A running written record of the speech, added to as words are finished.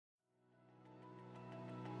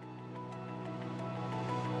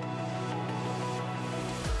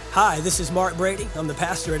Hi, this is Mark Brady. I'm the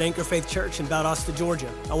pastor at Anchor Faith Church in Valdosta,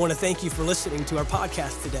 Georgia. I want to thank you for listening to our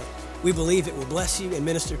podcast today. We believe it will bless you and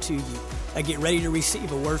minister to you. Now get ready to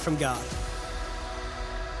receive a word from God.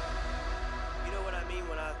 You know what I mean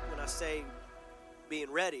when I say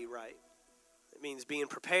being ready, right? It means being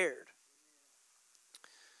prepared.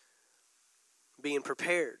 Being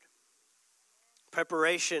prepared.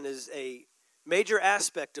 Preparation is a major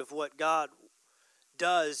aspect of what God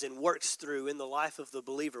does and works through in the life of the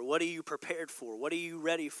believer. What are you prepared for? What are you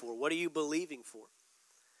ready for? What are you believing for?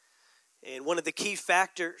 And one of the key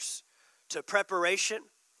factors to preparation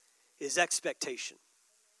is expectation.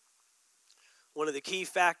 One of the key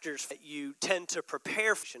factors that you tend to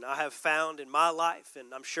prepare for, I have found in my life,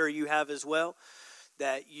 and I'm sure you have as well,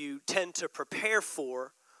 that you tend to prepare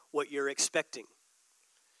for what you're expecting.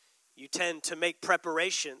 You tend to make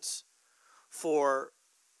preparations for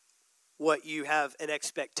what you have an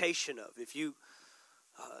expectation of. If you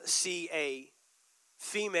see a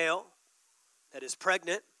female that is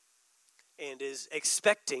pregnant and is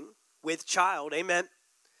expecting with child, amen,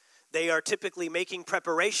 they are typically making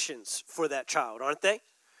preparations for that child, aren't they?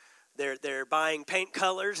 They're buying paint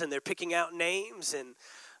colors and they're picking out names, and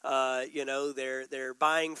they're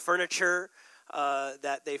buying furniture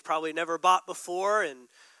that they've probably never bought before, and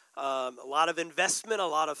a lot of investment, a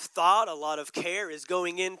lot of thought, a lot of care is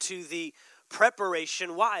going into the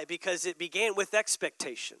preparation. Why? Because it began with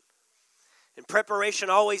expectation. And preparation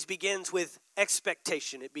always begins with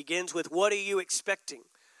expectation. It begins with, what are you expecting?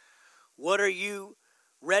 What are you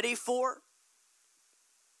ready for?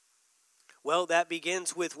 Well, that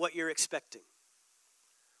begins with what you're expecting.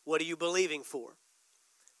 What are you believing for?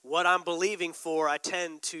 What I'm believing for, I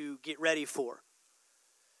tend to get ready for.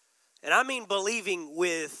 And I mean believing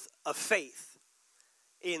with a faith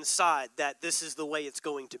inside that this is the way it's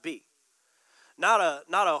going to be. Not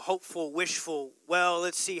a hopeful, wishful, well,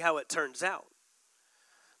 let's see how it turns out.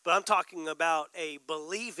 But I'm talking about a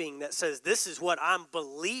believing that says, this is what I'm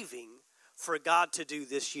believing for God to do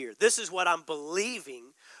this year. This is what I'm believing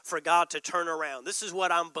for God to turn around. This is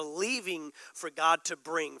what I'm believing for God to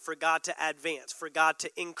bring, for God to advance, for God to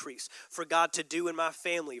increase, for God to do in my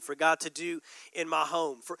family, for God to do in my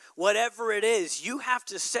home. For whatever it is, you have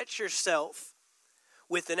to set yourself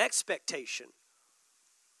with an expectation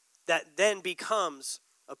that then becomes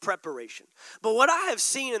a preparation. But what I have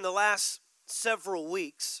seen in the last several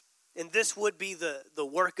weeks, and this would be the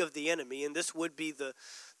work of the enemy, and this would be the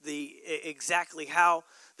exactly how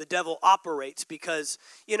the devil operates, because,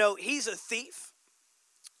 he's a thief.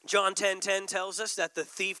 John 10:10 tells us that the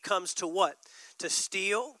thief comes to what? To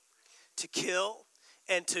steal, to kill,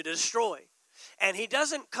 and to destroy. And he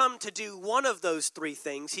doesn't come to do one of those three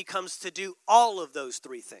things. He comes to do all of those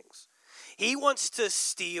three things. He wants to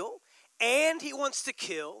steal, and he wants to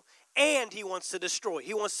kill, and he wants to destroy.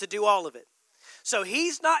 He wants to do all of it. So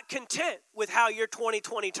he's not content with how your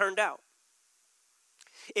 2020 turned out.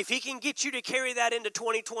 If he can get you to carry that into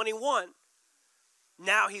 2021,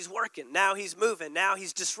 now he's working, now he's moving, now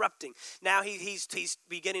he's disrupting, now he's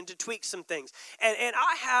beginning to tweak some things. And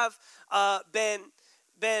I have been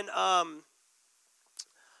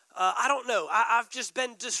I don't know. I've just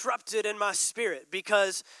been disrupted in my spirit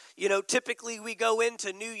because, typically we go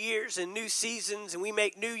into New Year's and new seasons and we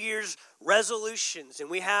make New Year's resolutions and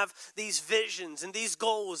we have these visions and these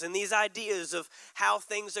goals and these ideas of how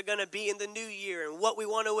things are going to be in the new year and what we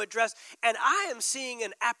want to address. And I am seeing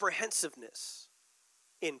an apprehensiveness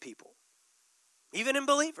in people, even in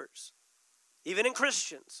believers, even in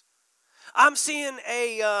Christians. I'm seeing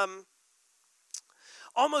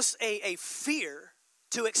almost a fear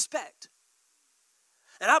to expect.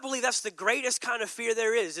 And I believe that's the greatest kind of fear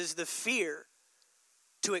there is the fear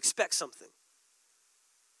to expect something.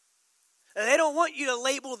 And they don't want you to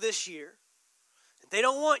label this year. They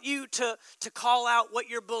don't want you to call out what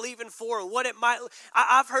you're believing for or what it might.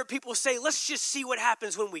 I've heard people say, let's just see what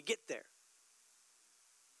happens when we get there.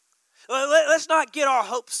 Let's not get our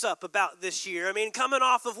hopes up about this year. I mean, coming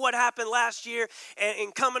off of what happened last year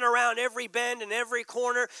and coming around every bend and every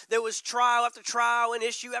corner, there was trial after trial and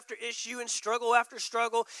issue after issue and struggle after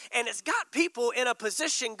struggle. And it's got people in a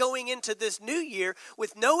position going into this new year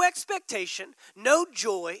with no expectation, no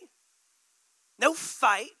joy, no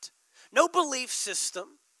fight, no belief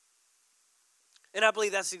system. And I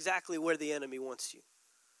believe that's exactly where the enemy wants you.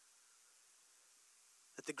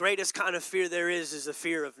 That the greatest kind of fear there is the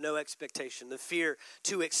fear of no expectation, the fear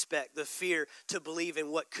to expect, the fear to believe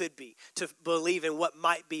in what could be, to believe in what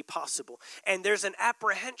might be possible. And there's an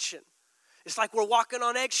apprehension It's like we're walking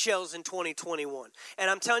on eggshells in 2021. And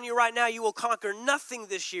I'm telling you right now, you will conquer nothing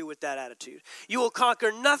this year with that attitude. You will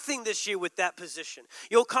conquer nothing this year with that position.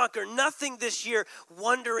 You'll conquer nothing this year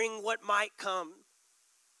wondering what might come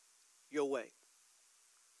your way.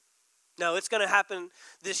 No, it's going to happen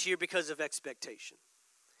this year because of expectation.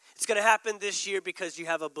 It's going to happen this year because you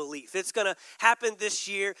have a belief. It's going to happen this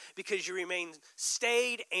year because you remain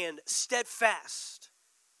stayed and steadfast.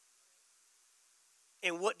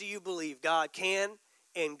 And what do you believe God can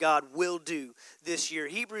and God will do this year?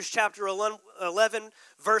 Hebrews chapter 11,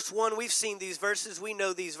 verse 1. We've seen these verses. We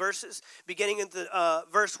know these verses. Beginning in the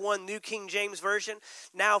verse 1, New King James Version.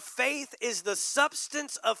 Now faith is the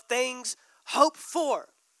substance of things hoped for,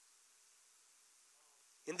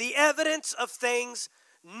 and the evidence of things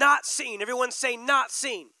not seen. Everyone say not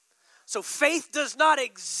seen. So faith does not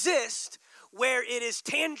exist where it is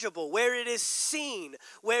tangible, where it is seen,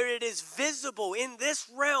 where it is visible in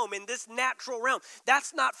this realm, in this natural realm.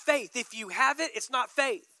 That's not faith. If you have it, it's not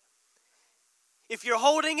faith. If you're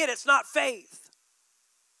holding it, it's not faith.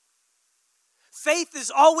 Faith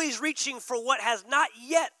is always reaching for what has not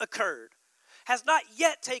yet occurred, has not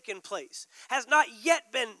yet taken place, has not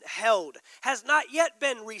yet been held, has not yet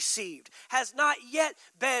been received, has not yet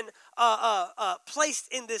been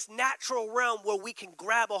placed in this natural realm where we can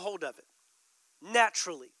grab a hold of it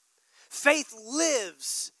naturally. Faith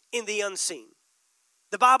lives in the unseen.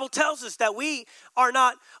 The Bible tells us that we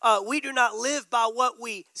do not live by what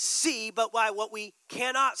we see, but by what we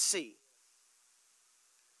cannot see.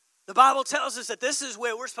 The Bible tells us that this is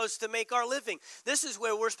where we're supposed to make our living. This is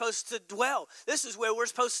where we're supposed to dwell. This is where we're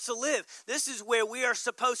supposed to live. This is where we are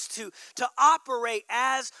supposed to operate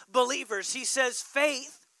as believers. He says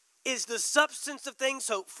faith is the substance of things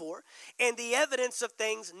hoped for and the evidence of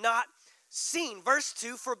things not seen. Verse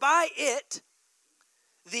 2, for by it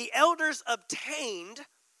the elders obtained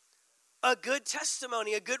a good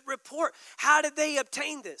testimony, a good report. How did they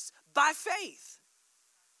obtain this? By faith.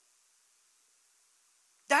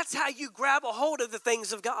 That's how you grab a hold of the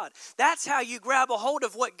things of God. That's how you grab a hold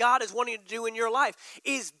of what God is wanting to do in your life,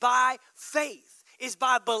 is by faith, is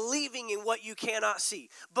by believing in what you cannot see,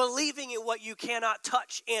 believing in what you cannot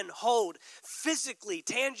touch and hold physically,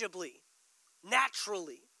 tangibly,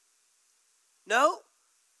 naturally. No,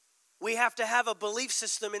 we have to have a belief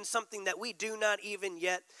system in something that we do not even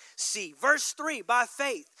yet see. Verse 3, by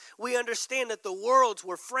faith, we understand that the worlds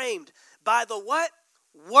were framed by the what?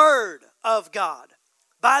 Word of God.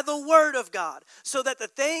 By the word of God. So that the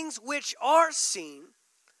things which are seen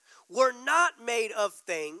were not made of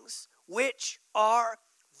things which are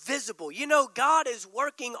visible. You know, God is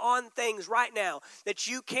working on things right now that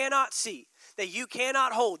you cannot see, that you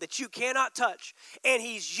cannot hold, that you cannot touch. And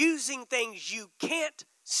he's using things you can't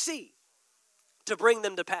see to bring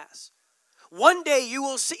them to pass. One day you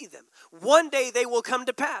will see them. One day they will come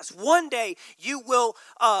to pass. One day you will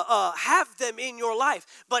have them in your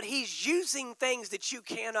life. But he's using things that you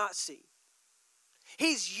cannot see.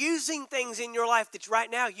 He's using things in your life that right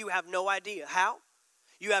now you have no idea how.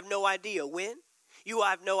 You have no idea when. You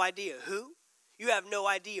have no idea who. You have no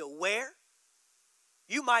idea where.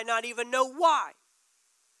 You might not even know why.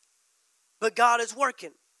 But God is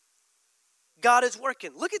working. God is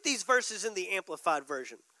working. Look at these verses in the Amplified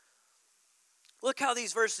Version. Look how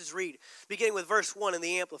these verses read, beginning with verse 1 in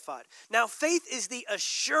the Amplified. Now faith is the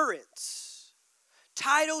assurance,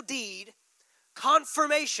 title deed,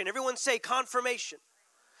 confirmation. Everyone say confirmation.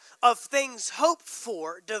 Of things hoped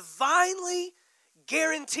for, divinely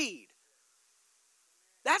guaranteed.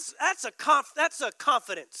 That's a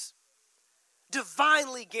confidence.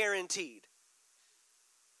 Divinely guaranteed.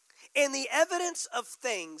 And the evidence of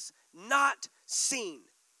things not seen.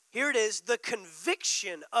 Here it is, the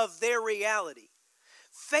conviction of their reality.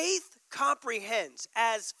 Faith comprehends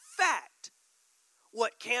as fact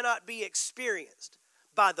what cannot be experienced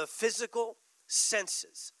by the physical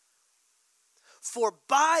senses. For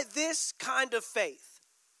by this kind of faith,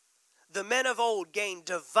 the men of old gained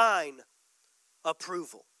divine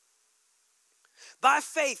approval. By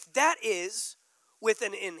faith, that is, with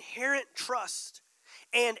an inherent trust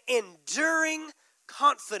and enduring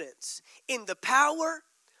confidence in the power,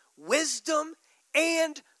 wisdom,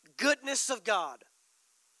 and goodness of God.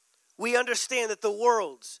 We understand that the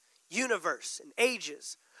worlds, universe, and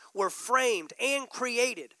ages were framed and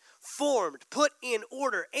created, formed, put in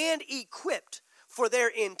order, and equipped for their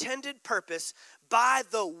intended purpose by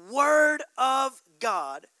the word of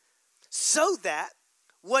God, so that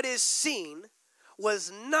what is seen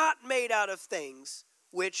was not made out of things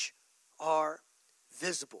which are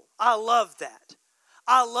visible. I love that.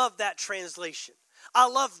 I love that translation. I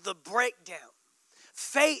love the breakdown.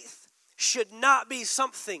 Faith should not be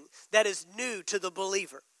something that is new to the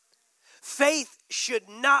believer. Faith should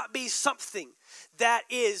not be something that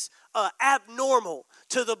is abnormal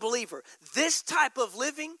to the believer. This type of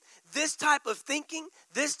living, this type of thinking,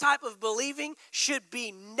 this type of believing should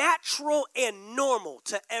be natural and normal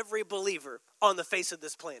to every believer on the face of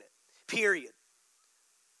this planet, period.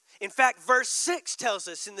 In fact, verse 6 tells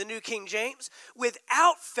us in the New King James,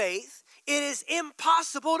 without faith, it is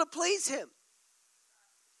impossible to please him.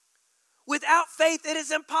 Without faith, it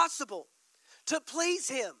is impossible to please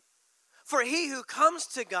him. For he who comes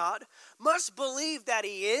to God must believe that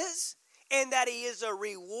he is, and that he is a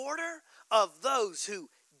rewarder of those who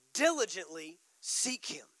diligently seek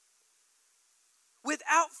him.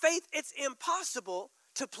 Without faith, it's impossible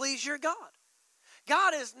to please your God.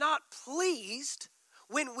 God is not pleased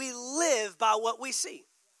when we live by what we see.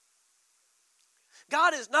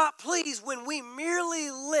 God is not pleased when we merely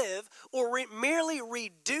live or merely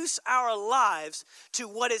reduce our lives to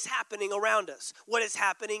what is happening around us, what is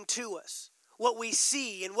happening to us, what we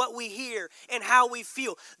see and what we hear and how we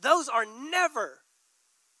feel. Those are never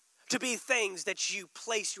to be things that you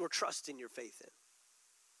place your trust and your faith in.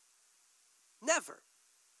 Never.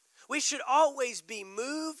 We should always be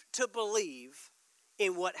moved to believe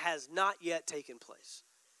in what has not yet taken place.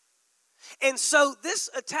 And so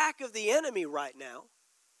this attack of the enemy right now,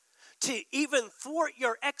 to even thwart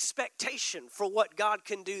your expectation for what God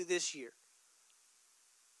can do this year,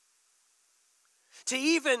 to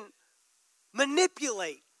even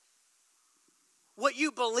manipulate what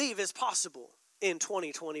you believe is possible in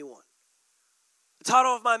 2021. The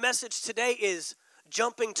title of my message today is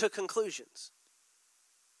Jumping to Conclusions.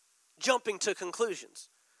 Jumping to conclusions.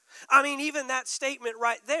 I mean, even that statement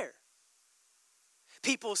right there.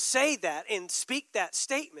 People say that and speak that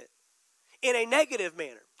statement in a negative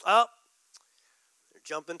manner. Oh, they're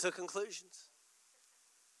jumping to conclusions.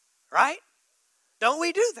 Right? Don't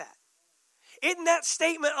we do that? Isn't that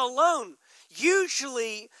statement alone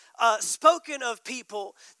usually spoken of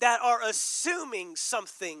people that are assuming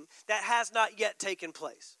something that has not yet taken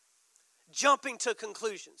place? Jumping to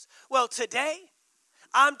conclusions. Well, today,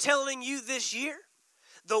 I'm telling you this year,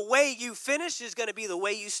 the way you finish is going to be the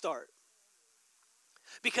way you start.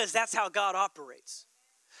 Because that's how God operates.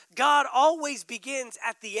 God always begins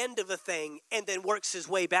at the end of a thing and then works his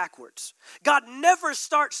way backwards. God never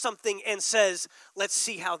starts something and says, let's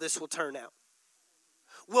see how this will turn out.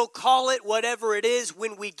 We'll call it whatever it is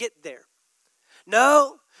when we get there.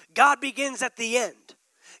 No, God begins at the end.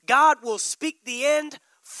 God will speak the end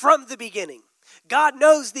from the beginning. God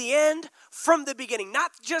knows the end from the beginning.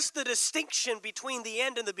 Not just the distinction between the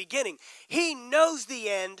end and the beginning. He knows the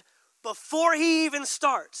end before he even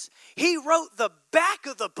starts. He wrote the back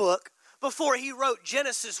of the book before he wrote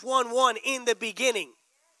Genesis 1:1 in the beginning.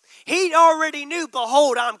 He already knew,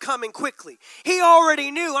 behold, I'm coming quickly. He already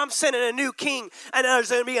knew I'm sending a new king, and there's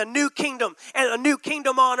going to be a new kingdom, and a new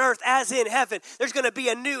kingdom on earth as in heaven. There's going to be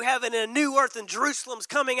a new heaven and a new earth, and Jerusalem's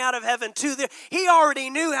coming out of heaven too. There, he already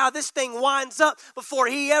knew how this thing winds up before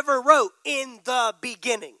he ever wrote in the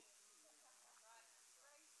beginning.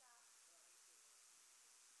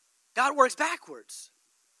 God works backwards.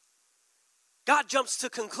 God jumps to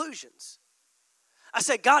conclusions. I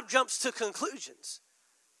said God jumps to conclusions.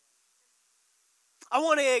 I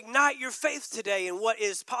want to ignite your faith today in what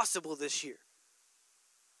is possible this year.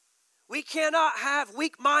 We cannot have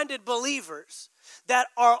weak-minded believers that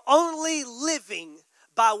are only living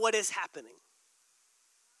by what is happening.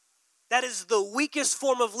 That is the weakest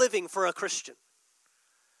form of living for a Christian.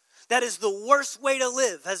 That is the worst way to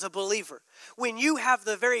live as a believer. When you have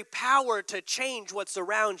the very power to change what's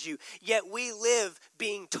around you, yet we live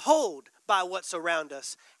being told by what's around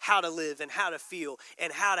us how to live and how to feel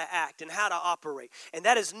and how to act and how to operate. And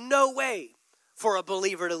that is no way for a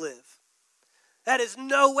believer to live. That is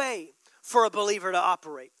no way for a believer to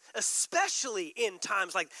operate, especially in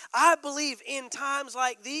times like, I believe in times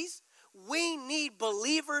like these, we need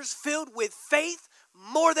believers filled with faith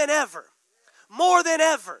more than ever. More than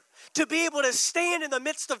ever, to be able to stand in the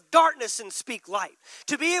midst of darkness and speak light,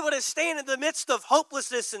 to be able to stand in the midst of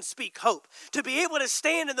hopelessness and speak hope, to be able to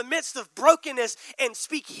stand in the midst of brokenness and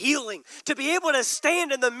speak healing, to be able to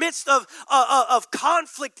stand in the midst of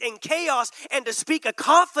conflict and chaos and to speak a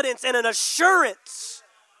confidence and an assurance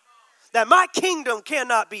that my kingdom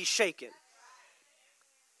cannot be shaken.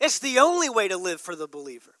 It's the only way to live for the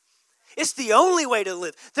believer. It's the only way to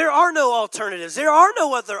live. There are no alternatives. There are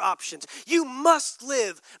no other options. You must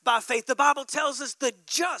live by faith. The Bible tells us the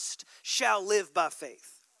just shall live by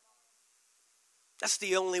faith. That's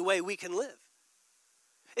the only way we can live.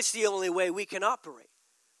 It's the only way we can operate.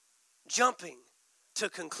 Jumping to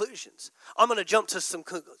conclusions. I'm going to jump to some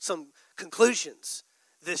conclusions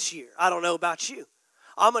this year. I don't know about you.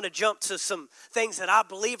 I'm going to jump to some things that I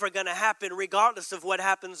believe are going to happen regardless of what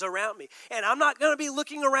happens around me. And I'm not going to be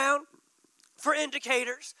looking around for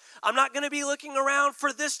indicators. I'm not going to be looking around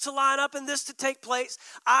for this to line up and this to take place.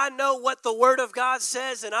 I know what the Word of God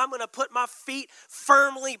says, and I'm going to put my feet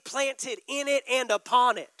firmly planted in it and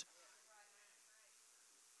upon it.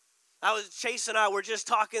 Chase and I were just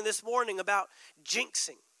talking this morning about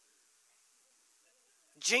jinxing.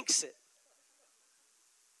 Jinx it.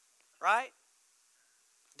 Right?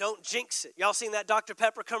 Don't jinx it. Y'all seen that Dr.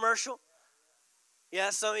 Pepper commercial? Yeah,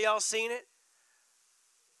 some of y'all seen it.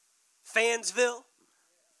 Fansville.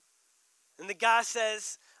 And the guy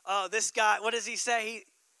says, this guy, what does he say?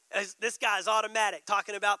 This guy's automatic,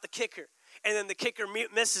 talking about the kicker. And then the kicker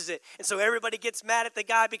misses it. And so everybody gets mad at the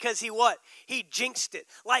guy because he what? He jinxed it.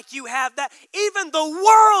 Like you have that. Even the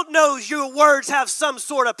world knows your words have some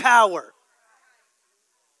sort of power.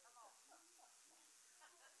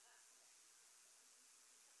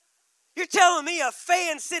 You're telling me a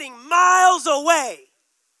fan sitting miles away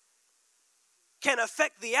can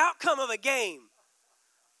affect the outcome of a game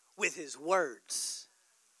with his words.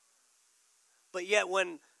 But yet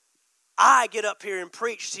when I get up here and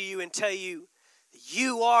preach to you and tell you,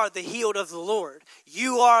 you are the healed of the Lord.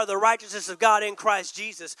 You are the righteousness of God in Christ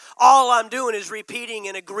Jesus. All I'm doing is repeating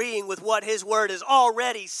and agreeing with what His Word has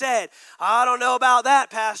already said. I don't know about that,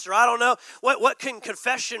 Pastor. I don't know. What can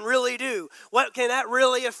confession really do? What can that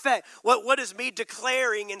really affect? What is me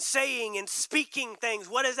declaring and saying and speaking things?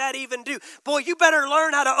 What does that even do? Boy, you better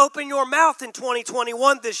learn how to open your mouth in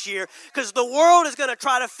 2021 this year, because the world is going to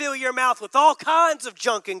try to fill your mouth with all kinds of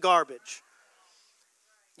junk and garbage.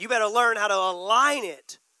 You better learn how to align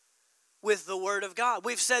it with the Word of God.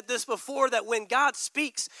 We've said this before, that when God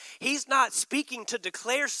speaks, He's not speaking to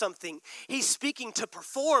declare something. He's speaking to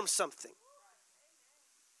perform something.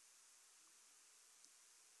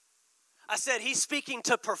 I said He's speaking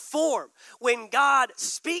to perform. When God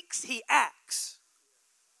speaks, He acts.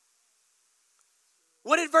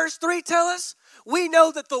 What did verse 3 tell us? We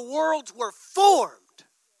know that the worlds were formed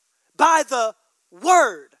by the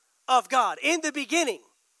Word of God. In the beginning,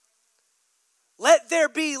 let there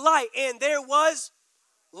be light, and there was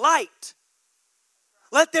light.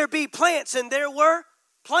 Let there be plants, and there were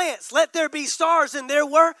plants. Let there be stars, and there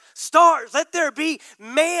were stars. Let there be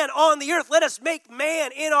man on the earth. Let us make man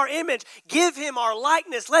in our image. Give him our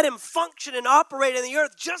likeness. Let him function and operate in the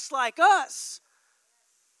earth just like us.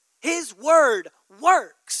 His word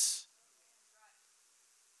works.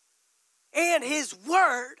 And His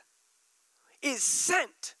word is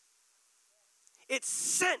sent. It's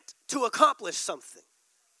sent to accomplish something.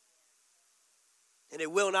 And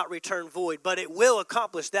it will not return void, but it will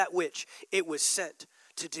accomplish that which it was sent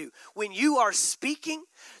to do. When you are speaking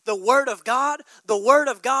the Word of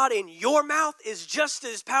God in your mouth is just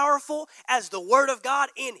as powerful as the Word of God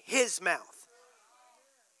in His mouth.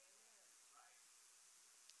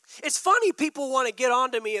 It's funny, people want to get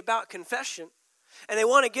on to me about confession. And they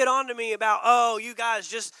want to get on to me about, oh, you guys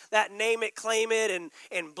just that name it, claim it,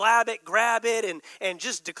 and blab it, grab it, and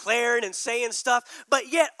just declaring and saying stuff.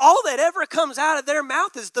 But yet all that ever comes out of their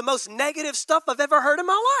mouth is the most negative stuff I've ever heard in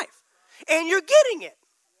my life. And you're getting it.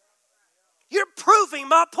 You're proving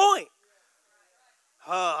my point.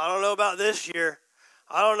 Oh, I don't know about this year.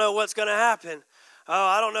 I don't know what's going to happen. Oh,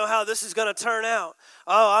 I don't know how this is going to turn out.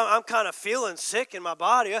 Oh, I'm kind of feeling sick in my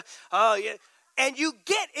body. Oh, yeah. And you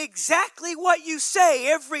get exactly what you say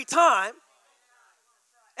every time.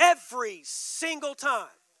 Every single time.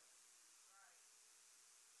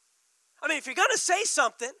 I mean, if you're going to say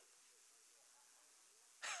something,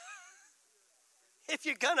 if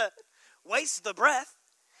you're going to waste the breath,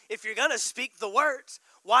 if you're going to speak the words,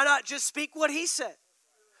 why not just speak what He said?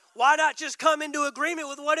 Why not just come into agreement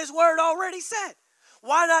with what His word already said?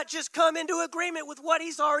 Why not just come into agreement with what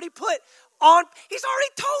He's already put on? He's already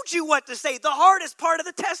told you what to say. The hardest part of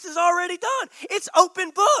the test is already done. It's open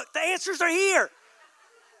book. The answers are here.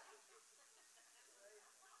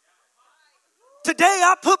 Today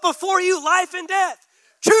I put before you life and death.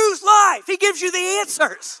 Choose life. He gives you the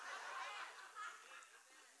answers.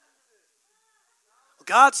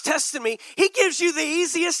 God's testing me. He gives you the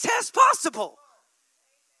easiest test possible.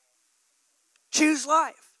 Choose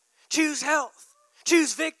life. Choose health.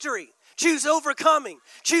 Choose victory. Choose overcoming.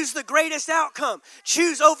 Choose the greatest outcome.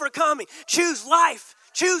 Choose overcoming. Choose life.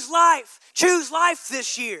 Choose life. Choose life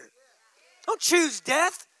this year. Don't choose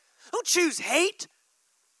death. Don't choose hate.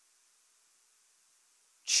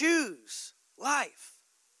 Choose life.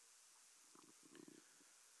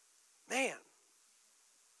 Man,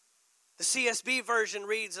 The CSB version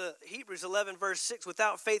reads Hebrews 11 verse 6,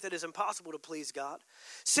 without faith it is impossible to please God,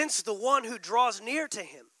 since the one who draws near to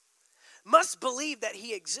him must believe that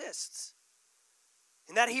he exists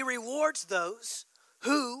and that he rewards those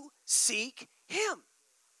who seek him.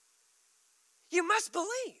 You must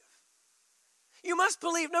believe. You must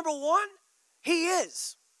believe, number one, he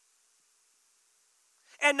is.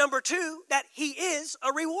 And number two, that he is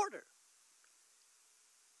a rewarder.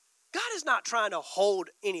 God is not trying to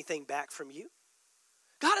hold anything back from you.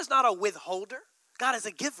 God is not a withholder. God is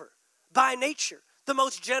a giver by nature, the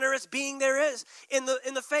most generous being there is in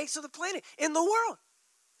the face of the planet, in the world.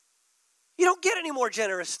 You don't get any more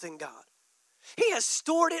generous than God. He has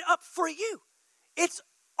stored it up for you. It's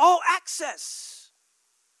all access.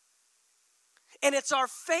 And it's our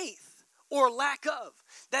faith or lack of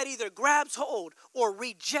that either grabs hold or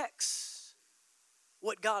rejects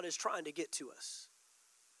what God is trying to get to us.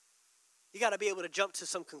 You got to be able to jump to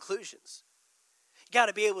some conclusions. You got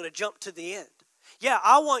to be able to jump to the end. Yeah,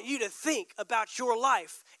 I want you to think about your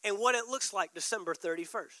life and what it looks like December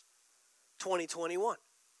 31st, 2021.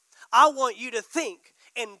 I want you to think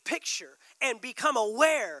and picture and become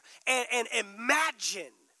aware and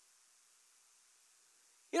imagine.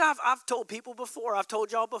 You know, I've told people before, I've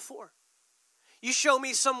told y'all before. You show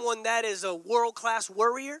me someone that is a world-class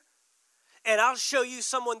worrier, and I'll show you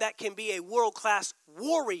someone that can be a world-class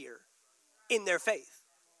warrior in their faith.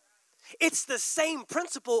 It's the same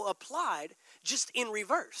principle applied, just in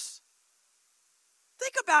reverse.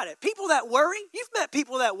 Think about it. People that worry, you've met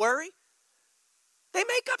people that worry. They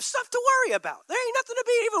make up stuff to worry about. There ain't nothing to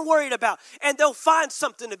be even worried about. And they'll find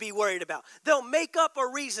something to be worried about. They'll make up a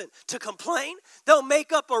reason to complain. They'll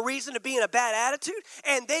make up a reason to be in a bad attitude.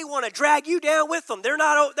 And they want to drag you down with them. They're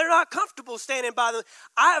not comfortable standing by them.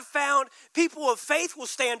 I have found people of faith will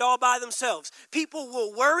stand all by themselves. People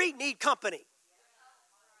will worry, need company.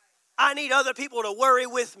 I need other people to worry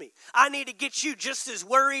with me. I need to get you just as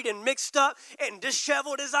worried and mixed up and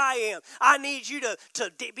disheveled as I am. I need you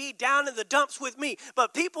to be down in the dumps with me.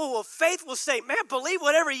 But people of faith will say, man, believe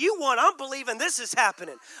whatever you want. I'm believing this is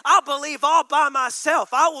happening. I'll believe all by myself.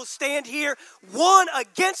 I will stand here one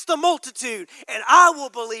against the multitude, and I will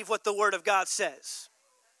believe what the Word of God says.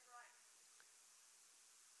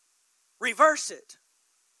 Reverse it.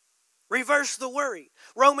 Reverse the worry.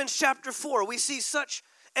 Romans chapter 4, we see such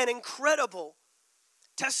an incredible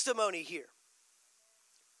testimony here.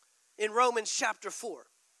 In Romans chapter 4,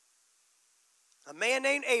 a man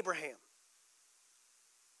named Abraham.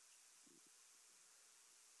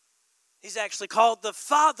 He's actually called the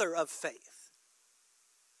father of faith.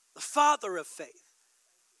 The father of faith.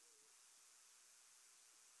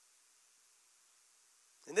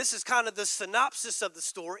 And this is kind of the synopsis of the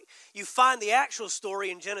story. You find the actual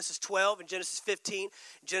story in Genesis 12 and Genesis 15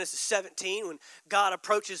 and Genesis 17 when God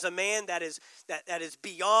approaches a man that is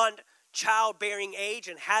beyond childbearing age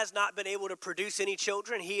and has not been able to produce any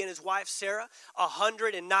children. He and his wife Sarah,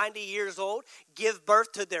 190 years old, give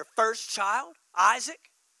birth to their first child,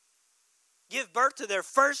 Isaac. Give birth to their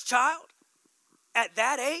first child at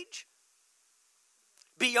that age,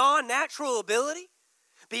 beyond natural ability.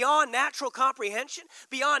 Beyond natural comprehension,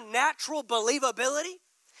 beyond natural believability.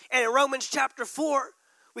 And in Romans chapter 4,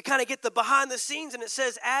 we kind of get the behind the scenes, and it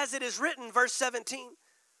says, as it is written, verse 17,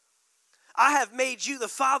 I have made you the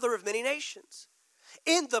father of many nations,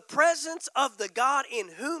 in the presence of the God in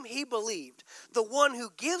whom he believed, the one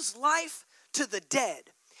who gives life to the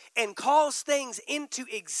dead and calls things into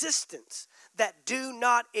existence that do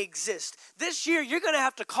not exist. This year, you're going to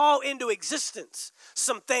have to call into existence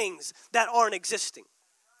some things that aren't existing.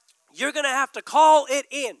 You're going to have to call it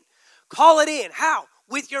in. Call it in. How?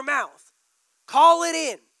 With your mouth. Call it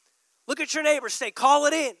in. Look at your neighbor. Say, call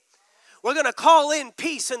it in. We're going to call in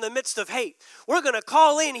peace in the midst of hate. We're going to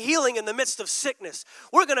call in healing in the midst of sickness.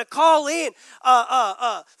 We're going to call in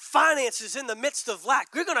finances in the midst of lack.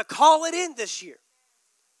 You're going to call it in this year.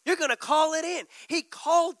 You're going to call it in. He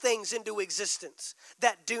called things into existence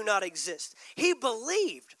that do not exist. He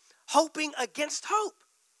believed, hoping against hope.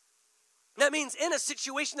 That means in a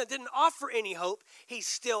situation that didn't offer any hope, he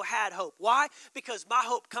still had hope. Why? Because my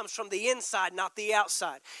hope comes from the inside, not the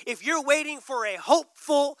outside. If you're waiting for a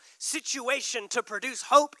hopeful situation to produce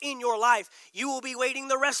hope in your life, you will be waiting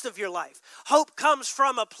the rest of your life. Hope comes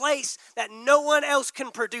from a place that no one else can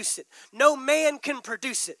produce it. No man can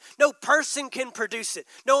produce it. No person can produce it.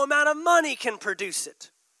 No amount of money can produce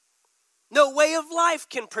it. No way of life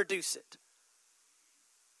can produce it.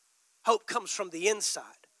 Hope comes from the inside.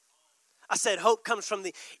 I said hope comes from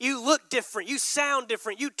you look different, you sound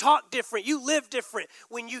different, you talk different, you live different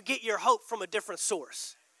when you get your hope from a different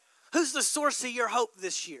source. Who's the source of your hope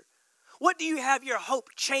this year? What do you have your hope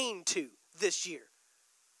chained to this year?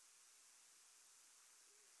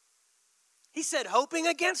 He said, hoping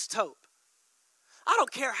against hope. I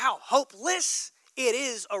don't care how hopeless it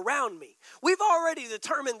is around me. We've already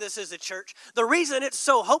determined this as a church. The reason it's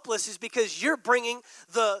so hopeless is because you're bringing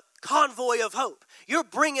the convoy of hope. You're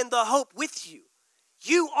bringing the hope with you.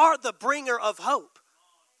 You are the bringer of hope.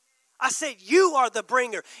 I said you are the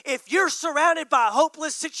bringer. If you're surrounded by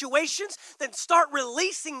hopeless situations, then start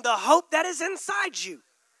releasing the hope that is inside you.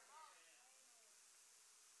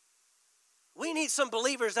 We need some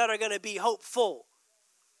believers that are going to be hopeful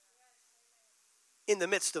in the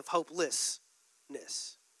midst of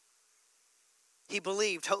hopelessness. He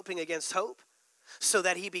believed, hoping against hope, so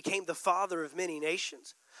that he became the father of many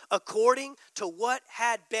nations, according to what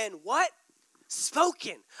had been what?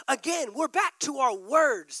 Spoken. Again, we're back to our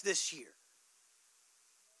words this year.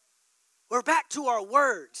 We're back to our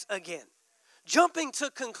words again. Jumping to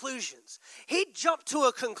conclusions. He jumped to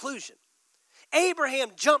a conclusion.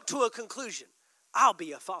 Abraham jumped to a conclusion. I'll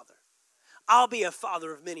be a father. I'll be a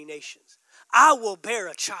father of many nations. I will bear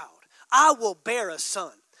a child. I will bear a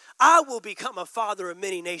son. I will become a father of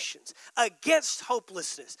many nations, against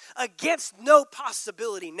hopelessness, against no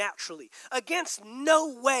possibility naturally, against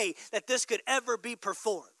no way that this could ever be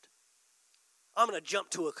performed. I'm going to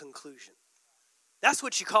jump to a conclusion. That's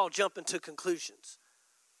what you call jumping to conclusions.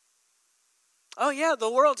 Oh yeah,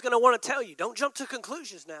 the world's going to want to tell you, don't jump to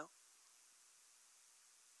conclusions now.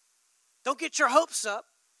 Don't get your hopes up.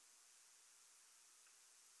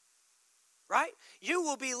 Right? You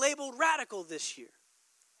will be labeled radical this year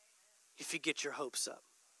if you get your hopes up.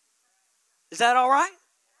 Is that all right?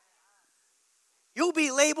 You'll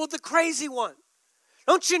be labeled the crazy one.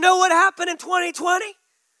 Don't you know what happened in 2020?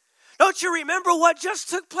 Don't you remember what just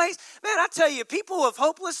took place? Man, I tell you, people with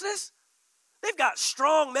hopelessness, they've got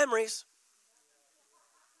strong memories.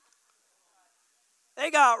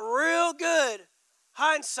 They got real good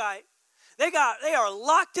hindsight. They are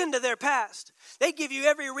locked into their past. They give you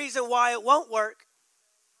every reason why it won't work.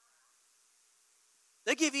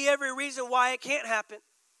 They give you every reason why it can't happen.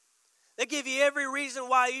 They give you every reason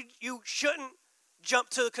why you shouldn't jump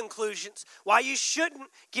to conclusions, why you shouldn't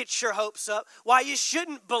get your hopes up, why you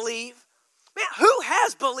shouldn't believe. Man, who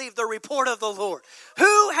has believed the report of the Lord?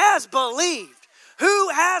 Who has believed? Who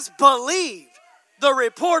has believed the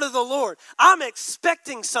report of the Lord? I'm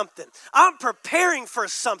expecting something. I'm preparing for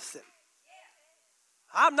something.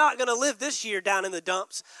 I'm not going to live this year down in the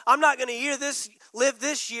dumps. I'm not going to live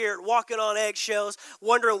this year walking on eggshells,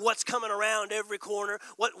 wondering what's coming around every corner,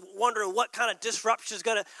 wondering what kind of disruption is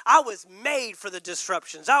going to. I was made for the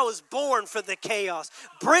disruptions. I was born for the chaos.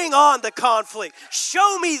 Bring on the conflict.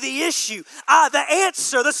 Show me the issue. The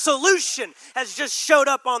answer, the solution has just showed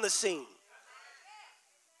up on the scene.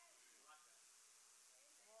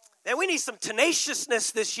 And we need some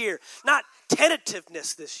tenaciousness this year, not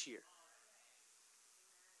tentativeness this year.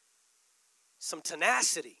 Some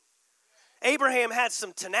tenacity. Abraham had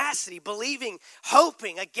some tenacity, believing,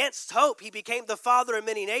 hoping against hope. He became the father of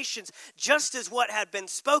many nations, just as what had been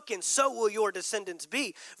spoken, so will your descendants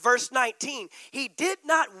be. Verse 19, he did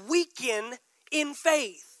not weaken in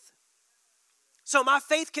faith. So my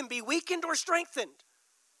faith can be weakened or strengthened.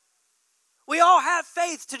 We all have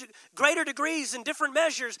faith to greater degrees and different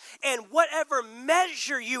measures, and whatever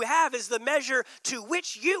measure you have is the measure to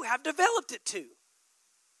which you have developed it to.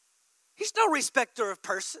 He's no respecter of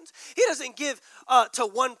persons. He doesn't give to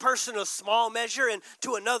one person a small measure and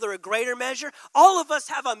to another a greater measure. All of us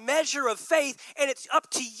have a measure of faith, and it's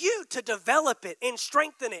up to you to develop it and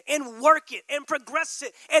strengthen it and work it and progress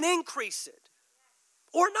it and increase it.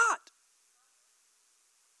 Or not.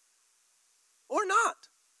 Or not.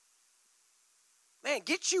 Man,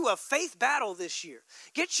 get you a faith battle this year.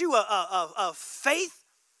 Get you a faith,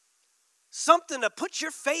 something to put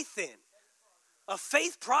your faith in. A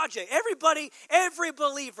faith project. Every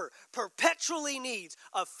believer perpetually needs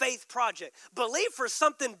a faith project. Believe for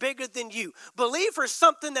something bigger than you. Believe for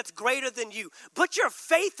something that's greater than you. Put your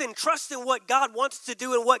faith and trust in what God wants to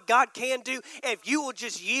do and what God can do if you will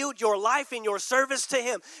just yield your life and your service to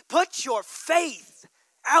Him. Put your faith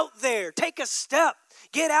out there. Take a step.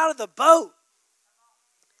 Get out of the boat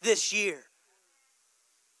this year.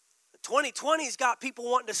 2020's got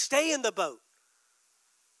people wanting to stay in the boat.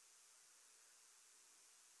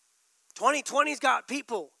 2020's got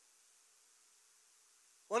people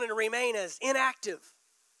wanting to remain as inactive.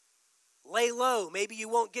 Lay low. Maybe you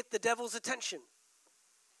won't get the devil's attention.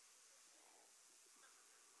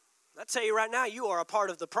 I tell you right now, you are a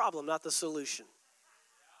part of the problem, not the solution.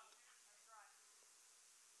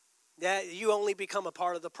 That you only become a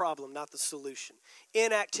part of the problem, not the solution.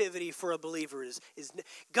 Inactivity for a believer is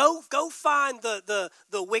go find the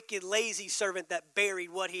wicked, lazy servant that buried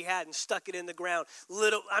what he had and stuck it in the ground.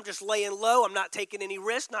 I'm just laying low. I'm not taking any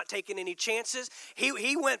risks, not taking any chances.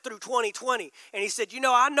 He went through 2020 and he said,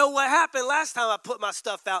 I know what happened last time I put my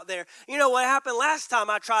stuff out there. You know what happened last time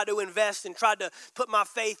I tried to invest and tried to put my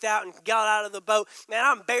faith out and got out of the boat. Man,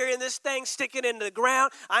 I'm burying this thing, sticking it into the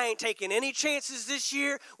ground. I ain't taking any chances this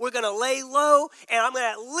year. We're going to lay low, and I'm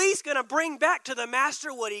at least going to bring back to the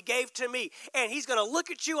master what he gave to me. And he's going to look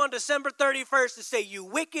at you on December 31st and say, you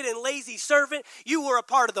wicked and lazy servant, you were a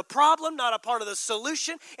part of the problem, not a part of the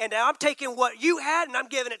solution. And now I'm taking what you had and I'm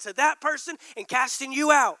giving it to that person and casting you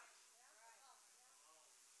out.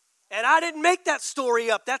 And I didn't make that story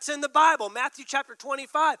up. That's in the Bible, Matthew chapter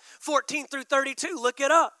 25, 14 through 32. Look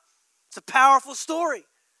it up. It's a powerful story.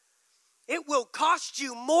 It will cost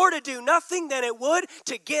you more to do nothing than it would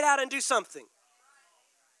to get out and do something.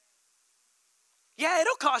 Yeah,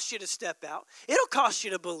 it'll cost you to step out. It'll cost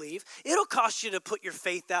you to believe. It'll cost you to put your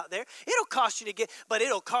faith out there. It'll cost you but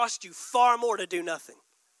it'll cost you far more to do nothing.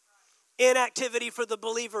 Inactivity for the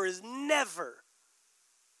believer is never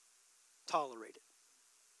tolerated.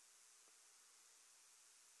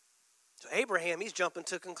 So Abraham, he's jumping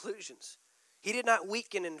to conclusions. He did not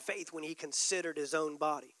weaken in faith when he considered his own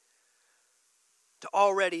body to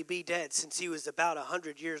already be dead since he was about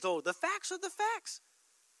 100 years old. The facts are the facts.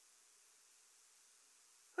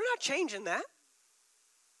 We're not changing that.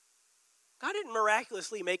 God didn't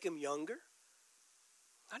miraculously make him younger.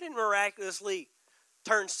 God didn't miraculously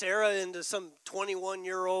turn Sarah into some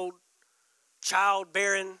 21-year-old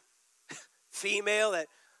childbearing female that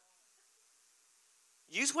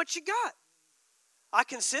use what you got. I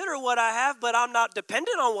consider what I have, but I'm not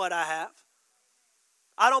dependent on what I have.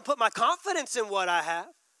 I don't put my confidence in what I have.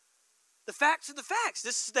 The facts are the facts.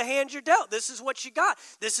 This is the hand you're dealt. This is what you got.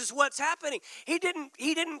 This is what's happening. He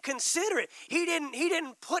didn't consider it. He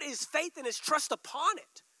didn't put his faith and his trust upon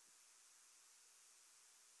it.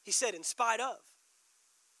 He said, in spite of.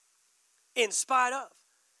 In spite of.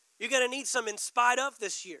 You're going to need some in spite of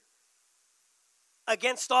this year.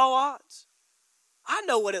 Against all odds. I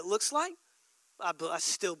know what it looks like. I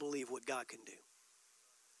still believe what God can do.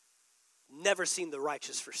 Never seen the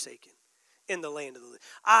righteous forsaken in the land of the living.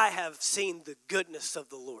 I have seen the goodness of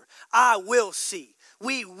the Lord.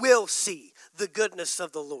 We will see the goodness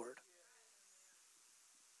of the Lord.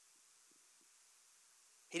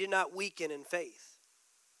 He did not weaken in faith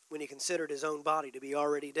when he considered his own body to be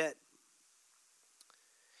already dead.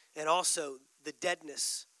 And also the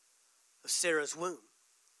deadness of Sarah's womb.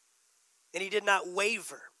 And he did not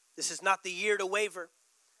waver. This is not the year to waver.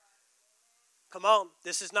 Come on,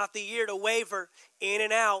 this is not the year to waver in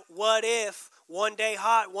and out. What if one day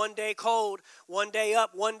hot, one day cold, one day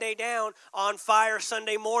up, one day down, on fire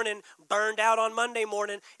Sunday morning, burned out on Monday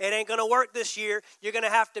morning? It ain't going to work this year. You're going to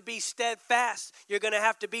have to be steadfast. You're going to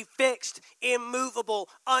have to be fixed, immovable,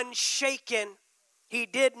 unshaken. He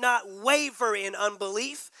did not waver in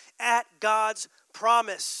unbelief at God's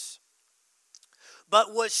promise,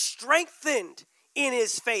 but was strengthened in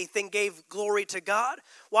his faith and gave glory to God.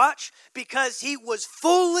 Watch, because he was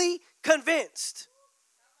fully convinced.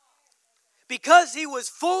 Because he was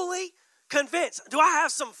fully convinced. Do I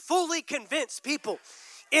have some fully convinced people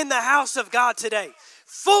in the house of God today?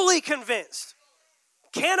 Fully convinced.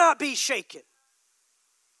 Cannot be shaken.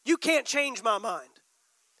 You can't change my mind.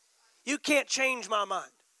 You can't change my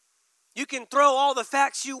mind. You can throw all the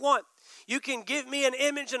facts you want. You can give me an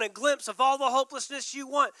image and a glimpse of all the hopelessness you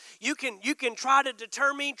want. You can try to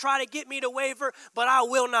deter me, try to get me to waver, but I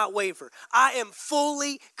will not waver. I am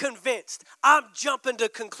fully convinced. I'm jumping to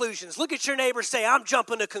conclusions. Look at your neighbor, say, I'm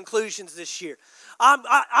jumping to conclusions this year.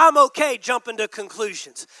 I'm okay jumping to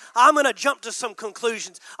conclusions. I'm going to jump to some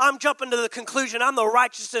conclusions. I'm jumping to the conclusion I'm the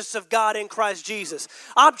righteousness of God in Christ Jesus.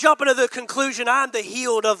 I'm jumping to the conclusion I'm the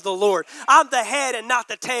healed of the Lord. I'm the head and not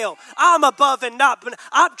the tail. I'm above and not beneath.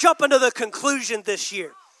 I'm jumping to the conclusion this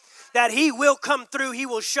year that he will come through. He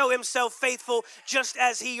will show himself faithful just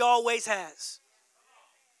as he always has.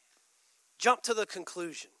 Jump to the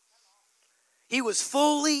conclusion. He was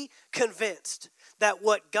fully convinced that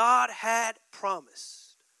what God had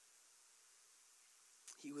promised,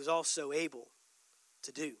 he was also able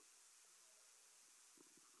to do.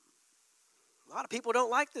 A lot of people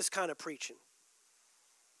don't like this kind of preaching.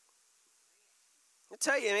 I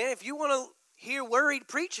tell you, man, if you want to hear worried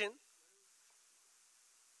preaching,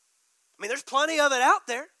 I mean, there's plenty of it out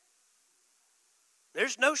there.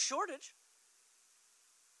 There's no shortage.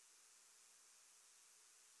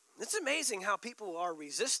 It's amazing how people are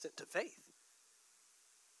resistant to faith.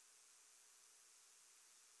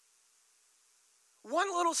 One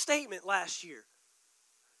little statement last year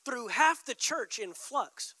threw half the church in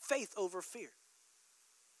flux. Faith over fear.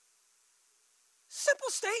 Simple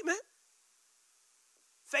statement.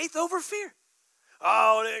 Faith over fear.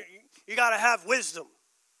 Oh, you got to have wisdom.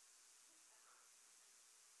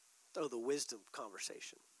 Throw the wisdom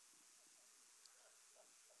conversation.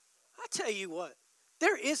 I tell you what,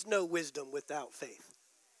 there is no wisdom without faith.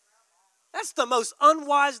 That's the most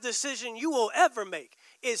unwise decision you will ever make,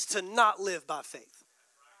 is to not live by faith.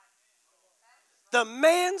 The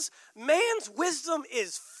man's wisdom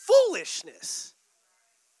is foolishness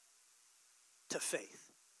to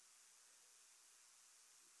faith.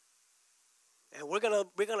 And we're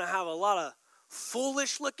gonna have a lot of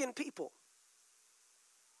foolish looking people.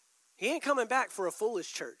 He ain't coming back for a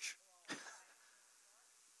foolish church.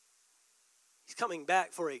 He's coming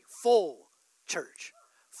back for a full church,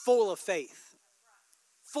 full of faith,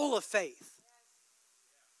 full of faith,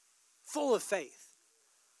 full of faith.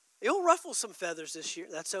 It'll ruffle some feathers this year.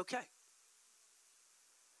 That's okay.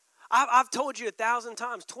 I've told you 1,000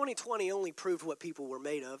 times, 2020 only proved what people were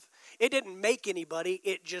made of. It didn't make anybody.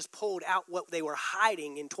 It just pulled out what they were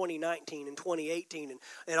hiding in 2019 and 2018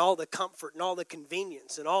 and all the comfort and all the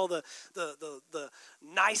convenience and all the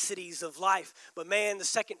niceties of life. But man, the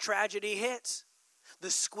second tragedy hits. The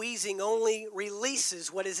squeezing only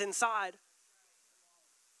releases what is inside.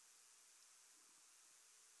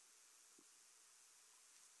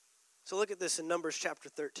 So look at this in Numbers chapter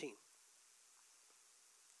 13.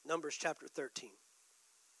 Numbers chapter 13.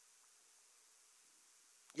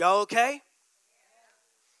 Y'all okay?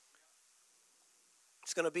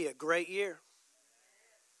 It's going to be a great year.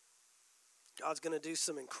 God's going to do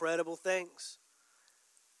some incredible things.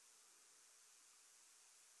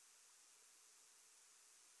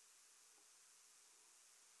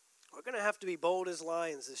 We're going to have to be bold as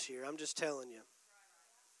lions this year. I'm just telling you.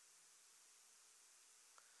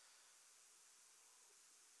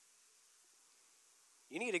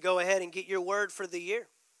 You need to go ahead and get your word for the year.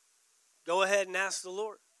 Go ahead and ask the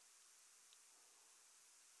Lord.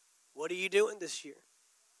 What are you doing this year?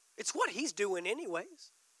 It's what he's doing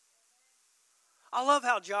anyways. I love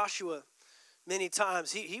how Joshua, many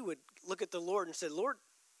times, he would look at the Lord and say, Lord,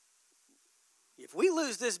 if we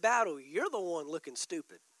lose this battle, you're the one looking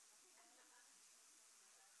stupid.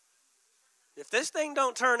 If this thing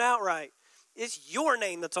don't turn out right, it's your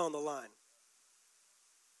name that's on the line.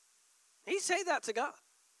 He'd say that to God.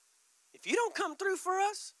 If you don't come through for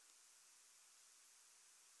us,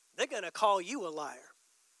 they're going to call you a liar.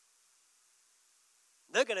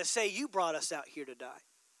 They're going to say you brought us out here to die.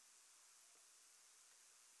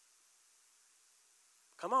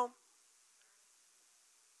 Come on.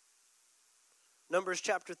 Numbers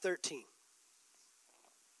chapter 13.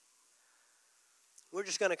 We're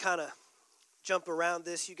just going to kind of jump around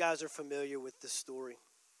this. You guys are familiar with this story.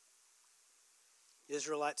 The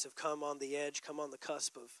Israelites have come on the edge, come on the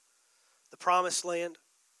cusp of the promised land.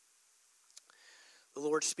 The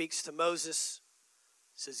Lord speaks to Moses,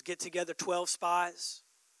 says, get together 12 spies,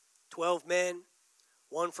 12 men,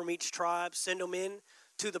 one from each tribe, send them in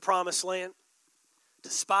to the promised land to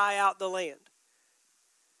spy out the land.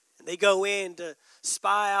 And they go in to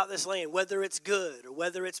spy out this land, whether it's good or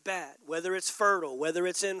whether it's bad, whether it's fertile, whether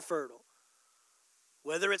it's infertile,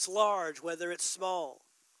 whether it's large, whether it's small.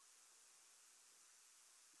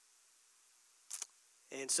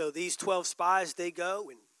 And so these 12 spies, they go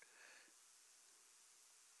and,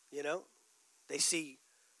 they see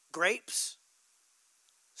grapes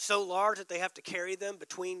so large that they have to carry them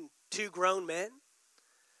between two grown men.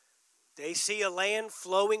 They see a land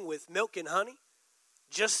flowing with milk and honey,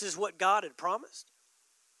 just as what God had promised.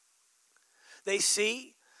 They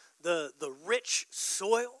see the rich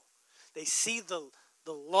soil. They see the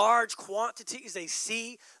large quantities. They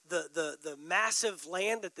see the massive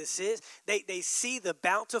land that this is. They see the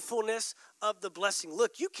bountifulness of the blessing.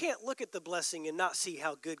 Look, you can't look at the blessing and not see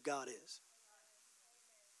how good God is.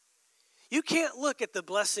 You can't look at the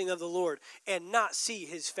blessing of the Lord and not see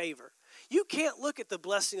his favor. You can't look at the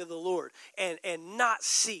blessing of the Lord and not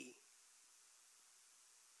see.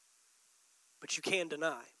 But you can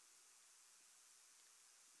deny.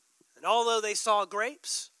 And although they saw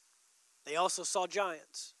grapes, they also saw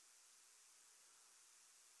giants.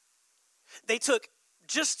 They took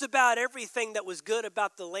just about everything that was good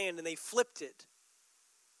about the land and they flipped it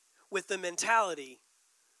with the mentality,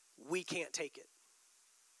 we can't take it.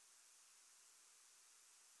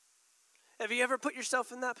 Have you ever put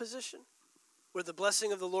yourself in that position where the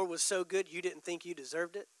blessing of the Lord was so good you didn't think you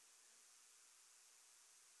deserved it?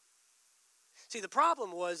 See, the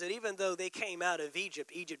problem was that even though they came out of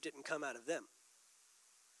Egypt, Egypt didn't come out of them.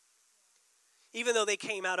 Even though they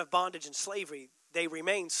came out of bondage and slavery, they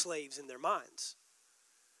remained slaves in their minds.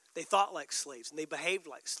 They thought like slaves, and they behaved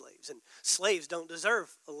like slaves. And slaves don't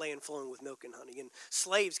deserve a land flowing with milk and honey. And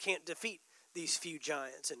slaves can't defeat these few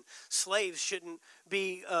giants. And slaves shouldn't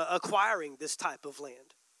be acquiring this type of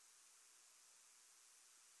land.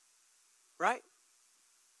 Right?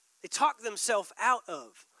 They talked themselves out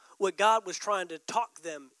of what God was trying to talk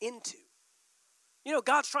them into. You know,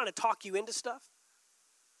 God's trying to talk you into stuff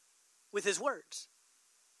with his words.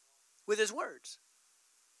 With his words.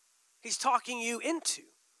 He's talking you into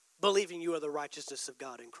believing you are the righteousness of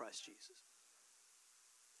God in Christ Jesus.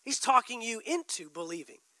 He's talking you into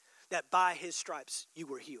believing that by his stripes you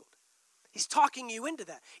were healed. He's talking you into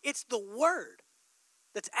that. It's the word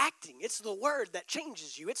that's acting. It's the word that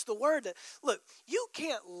changes you. It's the word that, look, you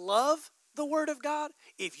can't love the word of God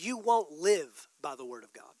if you won't live by the word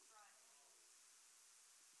of God.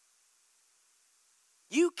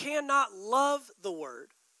 You cannot love the word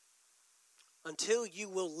until you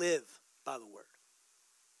will live by the word.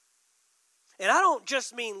 And I don't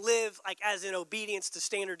just mean live like as in obedience to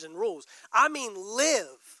standards and rules. I mean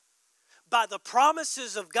live by the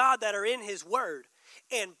promises of God that are in his word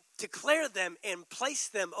and declare them and place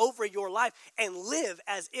them over your life and live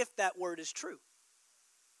as if that word is true.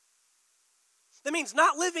 That means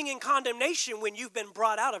not living in condemnation when you've been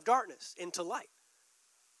brought out of darkness into light.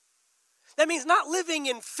 That means not living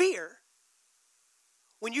in fear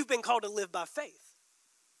when you've been called to live by faith.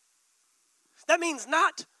 That means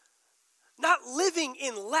not living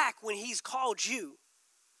in lack when he's called you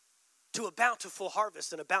to a bountiful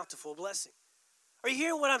harvest and a bountiful blessing. Are you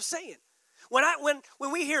hearing what I'm saying?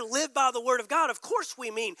 When we hear live by the word of God, of course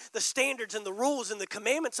we mean the standards and the rules and the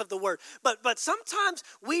commandments of the word. But sometimes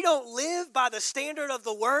we don't live by the standard of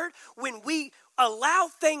the word when we allow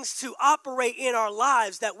things to operate in our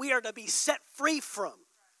lives that we are to be set free from.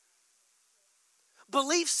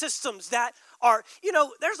 Belief systems that are,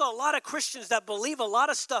 there's a lot of Christians that believe a lot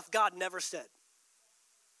of stuff God never said.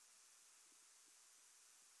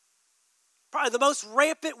 Probably the most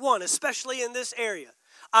rampant one, especially in this area.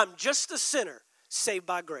 I'm just a sinner saved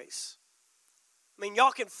by grace. I mean,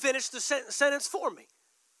 y'all can finish the sentence for me.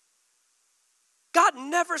 God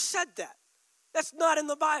never said that. That's not in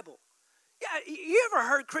the Bible. Yeah, you ever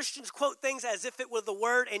heard Christians quote things as if it were the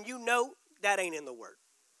word and you know that ain't in the word?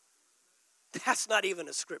 That's not even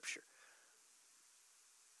a scripture.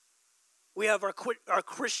 We have our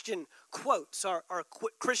Christian quotes, our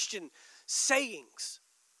Christian sayings.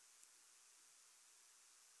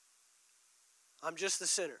 I'm just a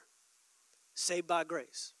sinner, saved by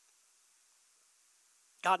grace.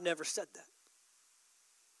 God never said that.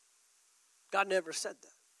 God never said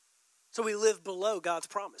that. So we live below God's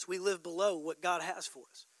promise. We live below what God has for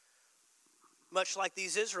us. Much like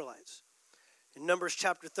these Israelites. In Numbers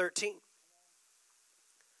chapter 13.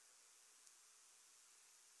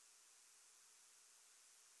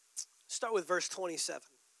 Start with verse 27.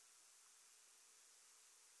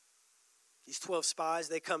 These 12 spies,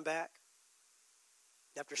 they come back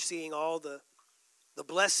after seeing all the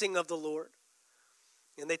blessing of the Lord.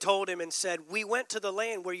 And they told him and said, we went to the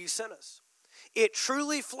land where you sent us. It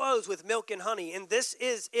truly flows with milk and honey, and this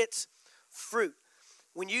is its fruit.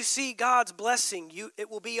 When you see God's blessing,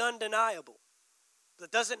 it will be undeniable.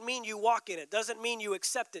 That doesn't mean you walk in it. Doesn't mean you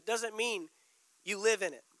accept it. Doesn't mean you live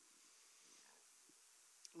in it.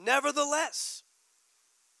 Nevertheless,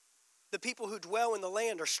 the people who dwell in the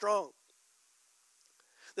land are strong.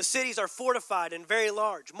 The cities are fortified and very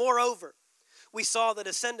large. Moreover, we saw the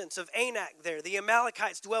descendants of Anak there. The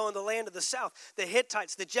Amalekites dwell in the land of the south. The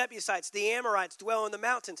Hittites, the Jebusites, the Amorites dwell in the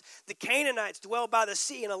mountains. The Canaanites dwell by the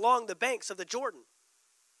sea and along the banks of the Jordan.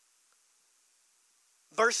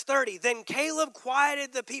 Verse 30, then Caleb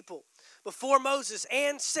quieted the people before Moses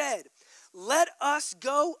and said, let us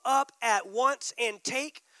go up at once and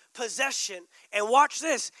take possession. And watch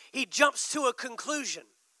this. He jumps to a conclusion.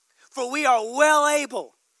 For we are well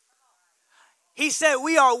able. He said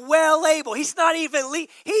we are well able. He's not even,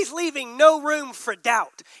 he's leaving no room for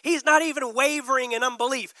doubt. He's not even wavering in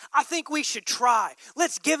unbelief. I think we should try.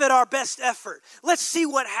 Let's give it our best effort. Let's see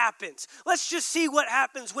what happens. Let's just see what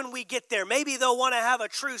happens when we get there. Maybe they'll want to have a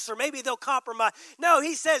truce or maybe they'll compromise. No,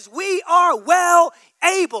 he says we are well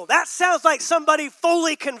able. That sounds like somebody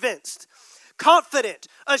fully convinced, confident,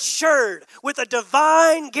 assured, with a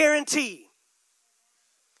divine guarantee.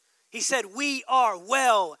 He said we are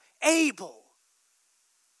well able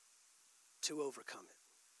to overcome it.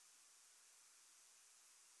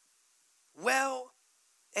 Well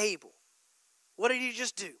able. What did he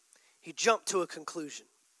just do? He jumped to a conclusion.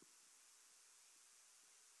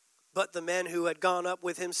 But the men who had gone up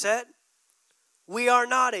with him said, we are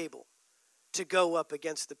not able to go up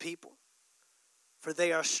against the people, for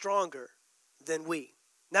they are stronger than we.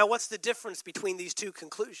 Now, what's the difference between these two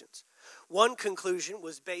conclusions? One conclusion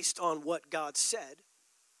was based on what God said.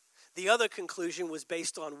 The other conclusion was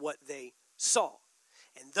based on what they saw.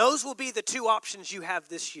 And those will be the two options you have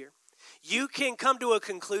this year. You can come to a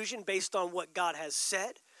conclusion based on what God has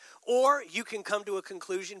said, or you can come to a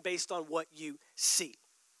conclusion based on what you see.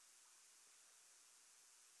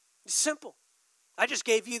 It's simple. I just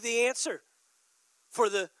gave you the answer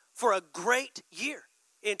for a great year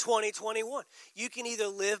in 2021. You can either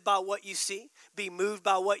live by what you see, be moved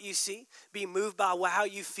by what you see, be moved by how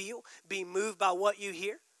you feel, be moved by what you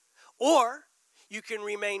hear, or you can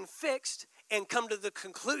remain fixed and come to the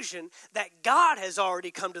conclusion that God has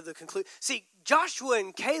already come to the conclusion. See, Joshua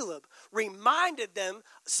and Caleb reminded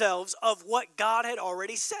themselves of what God had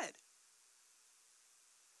already said.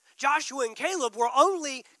 Joshua and Caleb were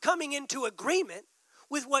only coming into agreement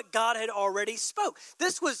with what God had already spoke.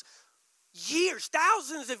 This was years,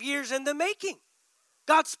 thousands of years in the making.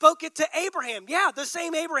 God spoke it to Abraham. Yeah, the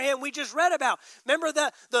same Abraham we just read about. Remember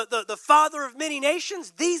the father of many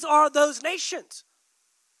nations? These are those nations.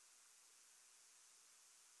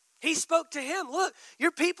 He spoke to him. Look,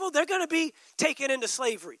 your people, they're going to be taken into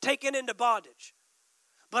slavery, taken into bondage.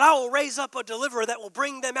 But I will raise up a deliverer that will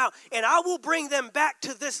bring them out, and I will bring them back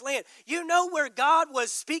to this land. You know where God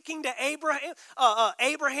was speaking to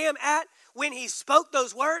Abraham at when he spoke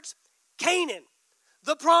those words? Canaan,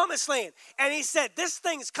 the promised land. And he said, this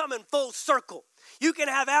thing's coming full circle. You can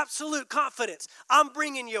have absolute confidence. I'm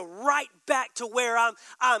bringing you right back to where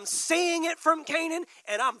I'm seeing it from Canaan,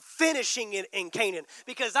 and I'm finishing it in Canaan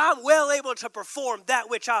because I'm well able to perform that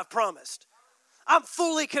which I've promised. I'm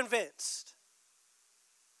fully convinced.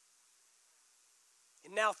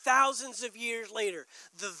 And now, thousands of years later,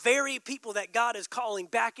 the very people that God is calling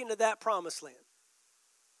back into that promised land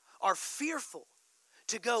are fearful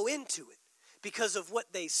to go into it because of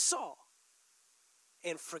what they saw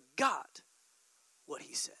and forgot what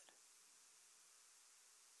he said.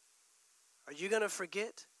 Are you going to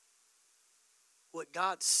forget what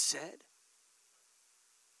God said?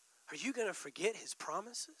 Are you going to forget his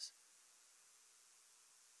promises?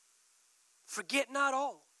 Forget not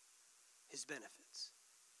all his benefits.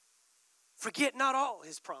 Forget not all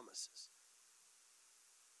his promises.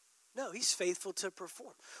 No, he's faithful to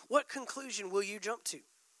perform. What conclusion will you jump to?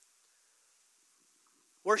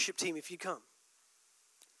 Worship team, if you come.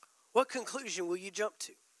 What conclusion will you jump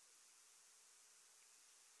to?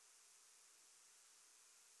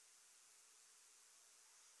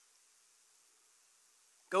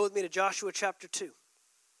 Go with me to Joshua chapter 2.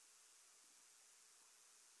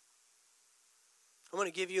 I'm going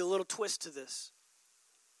to give you a little twist to this.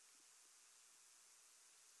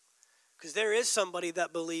 Because there is somebody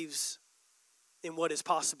that believes in what is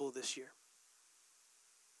possible this year.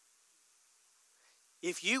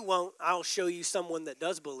 If you won't, I'll show you someone that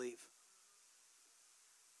does believe.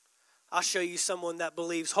 I'll show you someone that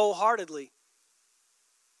believes wholeheartedly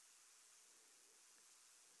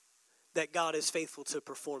that God is faithful to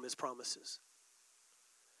perform his promises.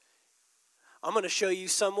 I'm going to show you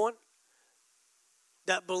someone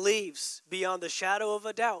that believes beyond the shadow of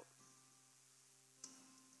a doubt.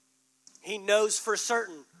 He knows for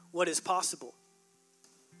certain what is possible,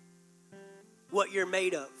 what you're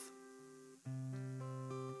made of.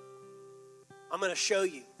 I'm going to show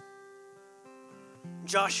you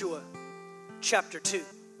Joshua chapter 2.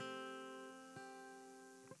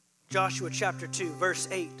 Joshua chapter 2, verse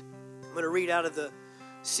 8. I'm going to read out of the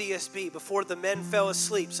CSB. Before the men fell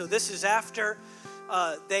asleep. So this is after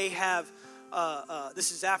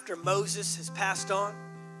this is after Moses has passed on.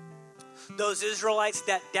 Those Israelites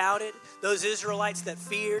that doubted, those Israelites that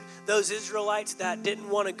feared, those Israelites that didn't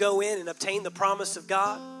want to go in and obtain the promise of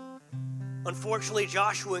God. Unfortunately,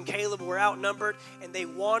 Joshua and Caleb were outnumbered, and they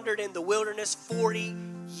wandered in the wilderness 40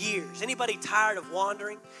 years. Anybody tired of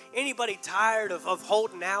wandering? Anybody tired of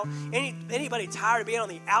holding out? Anybody tired of being on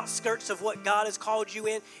the outskirts of what God has called you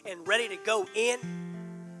in and ready to go in?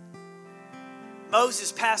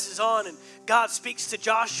 Moses passes on, and God speaks to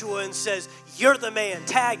Joshua and says, you're the man,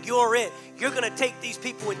 tag, you're it. You're going to take these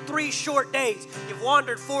people in 3 short days. You've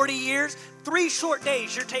wandered 40 years, 3 short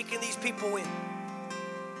days, you're taking these people in.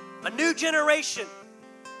 A new generation.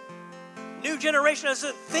 New generation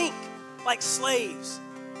doesn't think like slaves.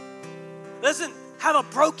 Doesn't have a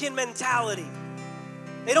broken mentality.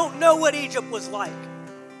 They don't know what Egypt was like.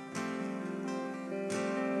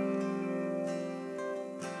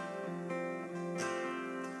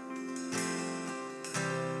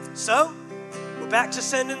 So, we're back to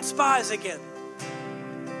sending spies again.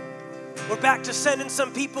 We're back to sending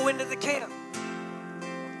some people into the camp.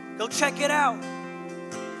 Go check it out.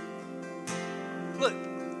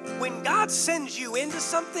 When God sends you into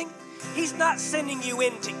something, He's not sending you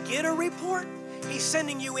in to get a report. He's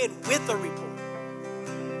sending you in with a report.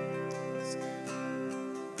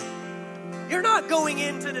 You're not going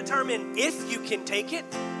in to determine if you can take it.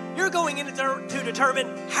 You're going in to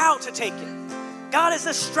determine how to take it. God is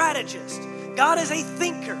a strategist. God is a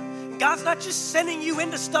thinker. God's not just sending you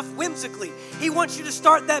into stuff whimsically. He wants you to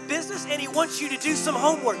start that business, and He wants you to do some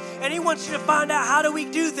homework, and He wants you to find out, how do we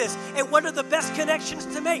do this, and what are the best connections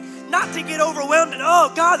to make. Not to get overwhelmed and,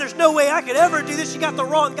 oh God, there's no way I could ever do this, you got the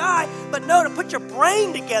wrong guy. But no, to put your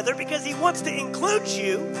brain together, because He wants to include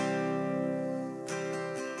you.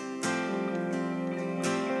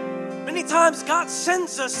 Many times God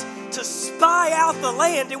sends us to spy out the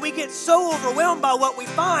land, and we get so overwhelmed by what we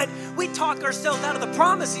find, we talk ourselves out of the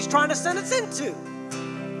promise He's trying to send us into.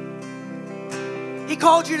 He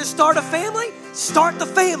called you to start a family, start the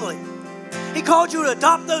family. He called you to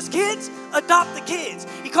adopt those kids, adopt the kids.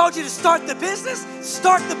 He called you to start the business,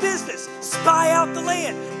 start the business. Spy out the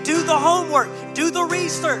land, do the homework, do the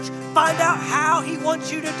research, find out how He wants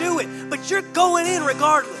you to do it. But you're going in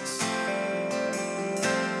regardless.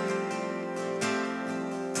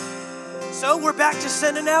 So we're back to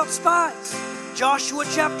sending out spies. Joshua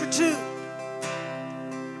chapter 2.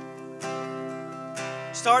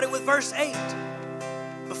 Starting with verse 8.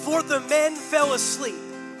 Before the men fell asleep,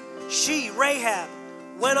 she, Rahab,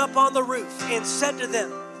 went up on the roof and said to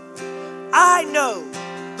them, I know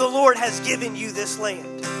the Lord has given you this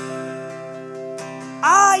land.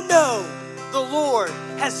 I know the Lord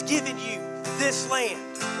has given you this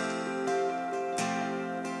land.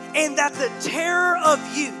 And that the terror of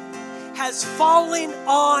you has fallen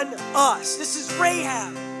on us. This is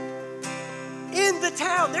Rahab. In the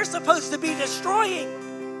town, they're supposed to be destroying.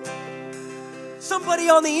 Somebody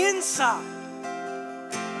on the inside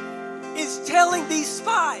is telling these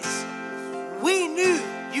spies, we knew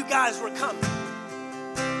you guys were coming.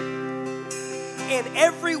 And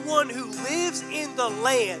everyone who lives in the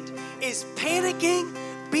land is panicking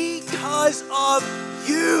because of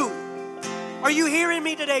you. Are you hearing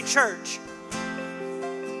me today, church?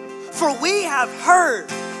 For we have heard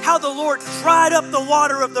how the Lord dried up the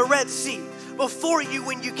water of the Red Sea before you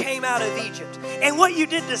when you came out of Egypt. And what you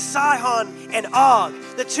did to Sihon and Og,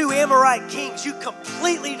 the two Amorite kings, you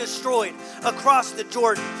completely destroyed across the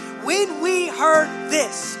Jordan. When we heard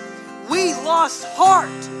this, we lost heart,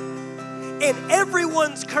 and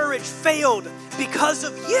everyone's courage failed because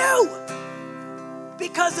of you.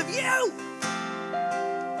 Because of you.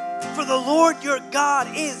 For the Lord your God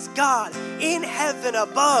is God in heaven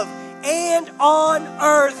above and on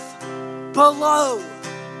earth below.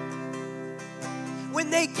 When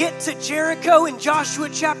they get to Jericho in Joshua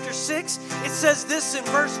chapter 6, it says this in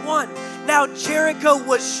verse 1. Now Jericho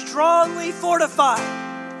was strongly fortified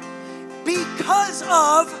because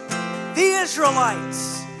of the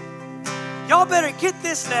Israelites. Y'all better get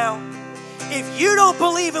this now. If you don't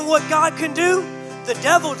believe in what God can do, the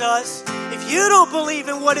devil does. If you don't believe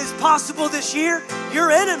in what is possible this year, your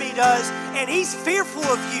enemy does, and he's fearful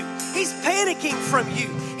of you. He's panicking from you.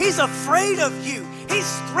 He's afraid of you. He's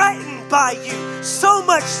threatened by you, so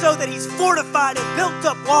much so that he's fortified and built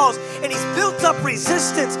up walls, and he's built up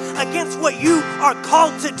resistance against what you are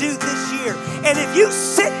called to do this year. And if you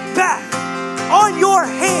sit back on your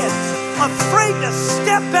hands, afraid to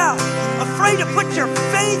step out, afraid to put your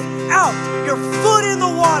faith out, your foot in the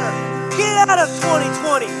water, get out of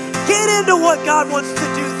 2020. Get into what God wants to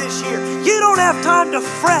do this year. You don't have time to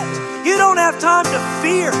fret. You don't have time to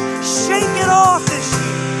fear. Shake it off this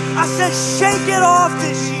year. I said shake it off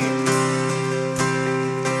this year.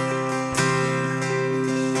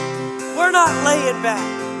 We're not laying back.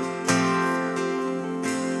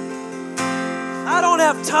 I don't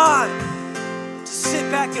have time to sit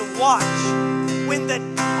back and watch.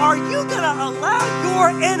 Are you going to allow your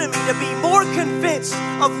enemy to be more convinced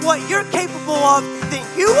of what you're capable of than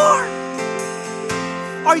you are?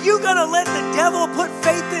 Are you going to let the devil put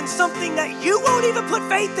faith in something that you won't even put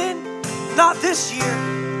faith in? Not this year.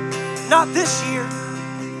 Not this year.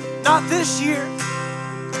 Not this year.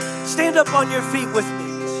 Stand up on your feet with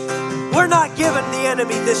me. We're not giving the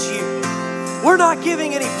enemy this year. We're not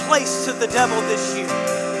giving any place to the devil this year.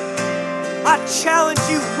 I challenge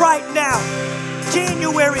you right now.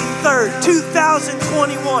 January 3rd,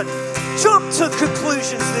 2021. Jump to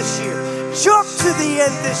conclusions this year. Jump to the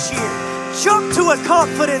end this year. Jump to a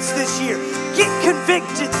confidence this year. Get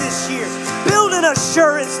convicted this year. Build an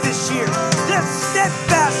assurance this year. That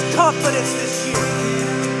steadfast confidence this year.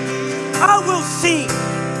 I will see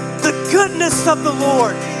the goodness of the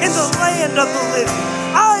Lord in the land of the living.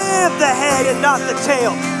 I am the head and not the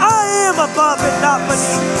tail. I am above and not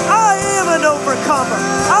beneath. I am an overcomer.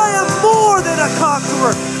 I am more than a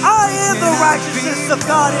conqueror. I am the righteousness of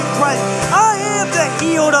God in Christ. I am the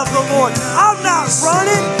healed of the Lord. I'm not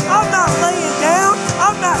running. I'm not laying down.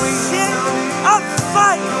 I'm not sitting. I'm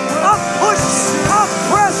fighting. I'm pushing. I'm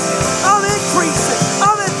pressing. I'm increasing.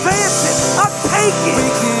 I'm advancing. I'm taking. We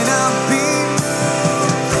cannot be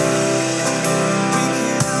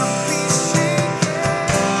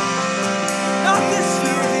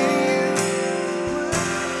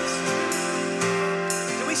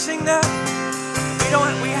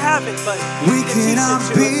but we cannot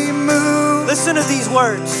be moved. Listen to these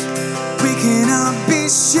words. We cannot be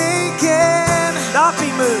shaken. Not be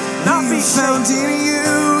moved. Not be found shaken. in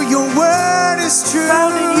you. Your word is true.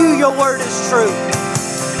 Found in you. Your word is true.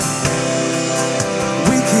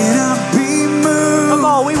 We cannot be moved. Come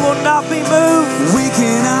on, we will not be moved. We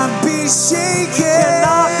cannot be shaken. We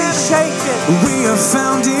cannot be shaken. We are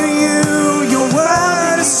found in you. Your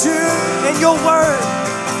word is true. And your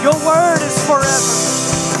word is forever.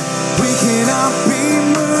 We cannot be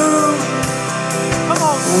moved. Come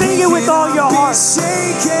on, sing it with all your heart.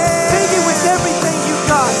 Sing it with everything you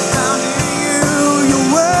got. Found in you, your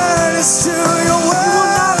word is true. Your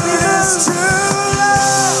word is true.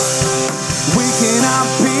 We cannot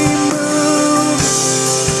be moved.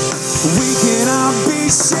 We cannot be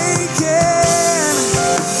shaken.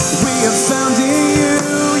 We are found in you.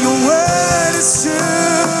 Your word is true.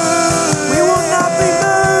 We will not be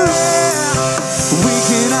moved.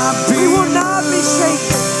 We will not be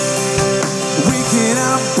shaken. We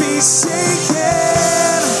cannot be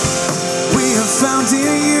shaken. We are found in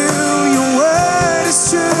you. Your word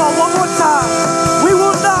is true. Come on, one more time. We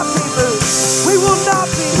will not be moved. We will not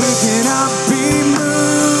be moved. We cannot be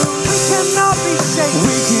moved. We cannot be shaken.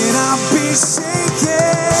 We cannot be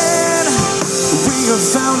shaken. We are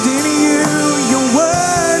found in you. Your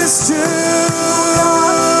word is true.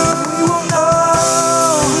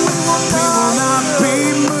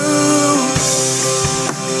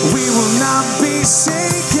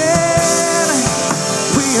 Shaken.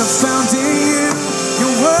 We are found in you.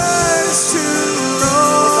 Your word is true.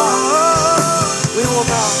 We will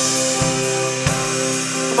not.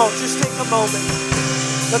 Come on, just take a moment.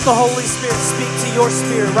 Let the Holy Spirit speak to your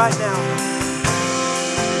spirit right now.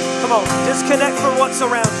 Come on, disconnect from what's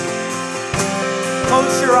around you.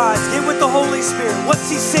 Close your eyes. Get with the Holy Spirit. What's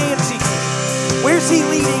He saying to you? Where's He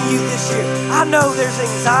leading you this year? I know there's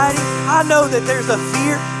anxiety. I know that there's a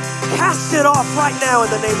fear. Cast it off right now in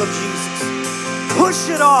the name of Jesus. Push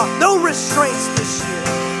it off. No restraints this year.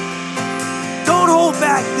 Don't hold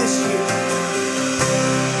back this year.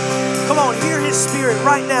 Come on, hear His Spirit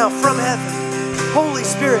right now from heaven. Holy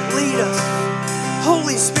Spirit, lead us.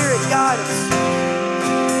 Holy Spirit, guide us.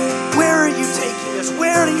 Where are you taking us?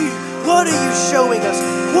 What are you showing us?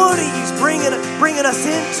 What are you bringing us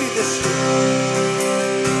into this year?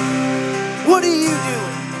 What are you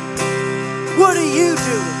doing? What are you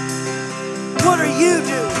doing? What are you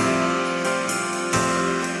doing?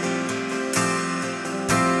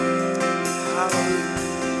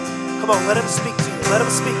 Hallelujah. Come on, let Him speak to you. Let Him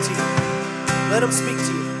speak to you. Let Him speak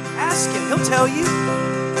to you. Ask Him. He'll tell you.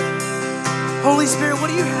 Holy Spirit, what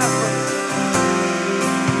do you have for me?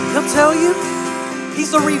 He'll tell you.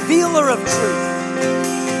 He's a revealer of truth.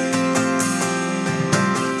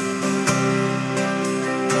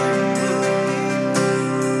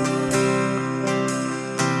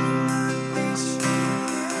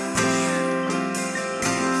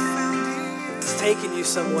 Taking you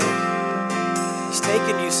somewhere. He's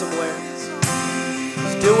taking you somewhere.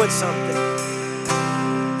 He's doing something.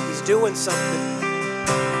 He's doing something.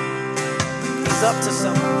 He's up to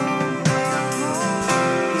something.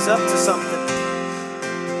 He's up to something.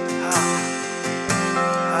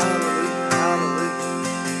 Hallelujah, hallelujah,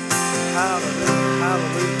 hallelujah,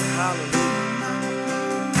 hallelujah, hallelujah.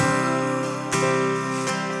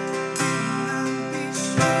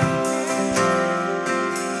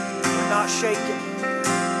 Shaken.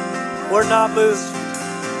 We're not moved.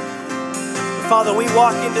 Father, we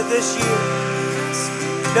walk into this year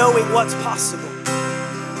knowing what's possible,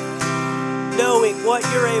 knowing what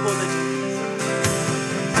you're able to do.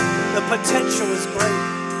 The potential is great.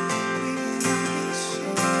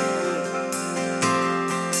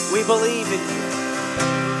 We believe in you.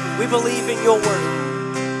 We believe in your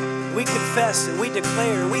word. We confess and we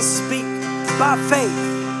declare and we speak by faith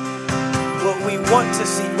what we want to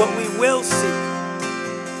see, what we will see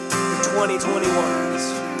in 2021.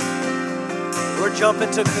 We're jumping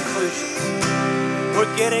to conclusions.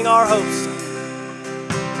 We're getting our hopes up.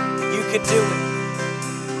 You can do it.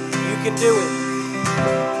 You can do it.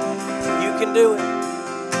 You can do it.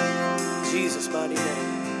 Jesus' mighty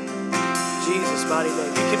name. Jesus' mighty name.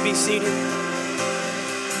 You can be seated.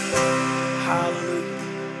 Hallelujah.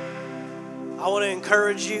 I want to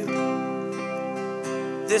encourage you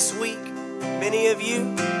this week. Many of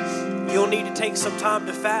you, you'll need to take some time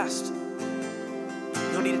to fast.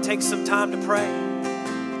 You'll need to take some time to pray.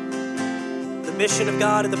 The mission of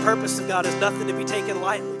God and the purpose of God is nothing to be taken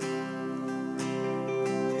lightly.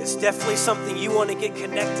 It's definitely something you want to get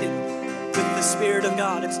connected with the Spirit of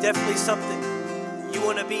God. It's definitely something you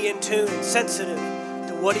want to be in tune and sensitive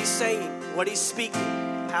to what He's saying, what He's speaking,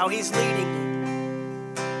 how He's leading you.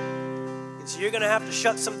 And so you're going to have to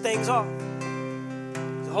shut some things off.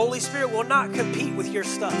 The Holy Spirit will not compete with your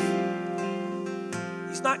stuff.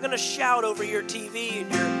 He's not going to shout over your TV and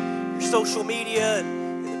your social media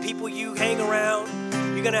and the people you hang around.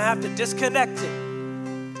 You're going to have to disconnect it.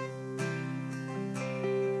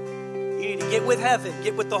 You need to get with heaven,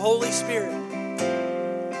 get with the Holy Spirit,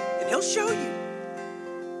 and He'll show you.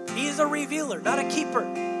 He is a revealer, not a keeper.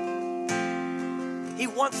 He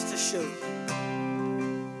wants to show you.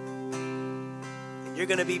 And you're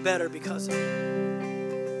going to be better because of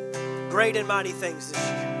it. Great and mighty things this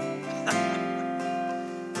year.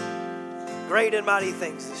 Great and mighty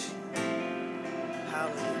things this year.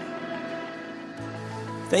 Hallelujah.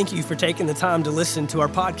 Thank you for taking the time to listen to our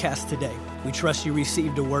podcast today. We trust you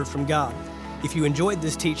received a word from God. If you enjoyed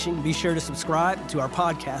this teaching, be sure to subscribe to our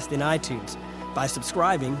podcast in iTunes. By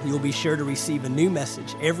subscribing, you'll be sure to receive a new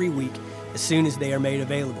message every week as soon as they are made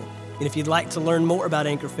available. And if you'd like to learn more about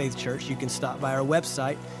Anchor Faith Church, you can stop by our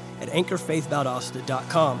website at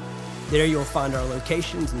anchorfaithvaldosta.com. There you'll find our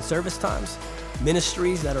locations and service times,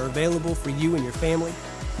 ministries that are available for you and your family.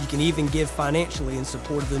 You can even give financially in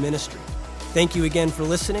support of the ministry. Thank you again for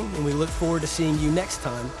listening, and we look forward to seeing you next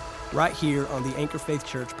time right here on the Anchor Faith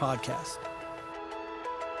Church podcast.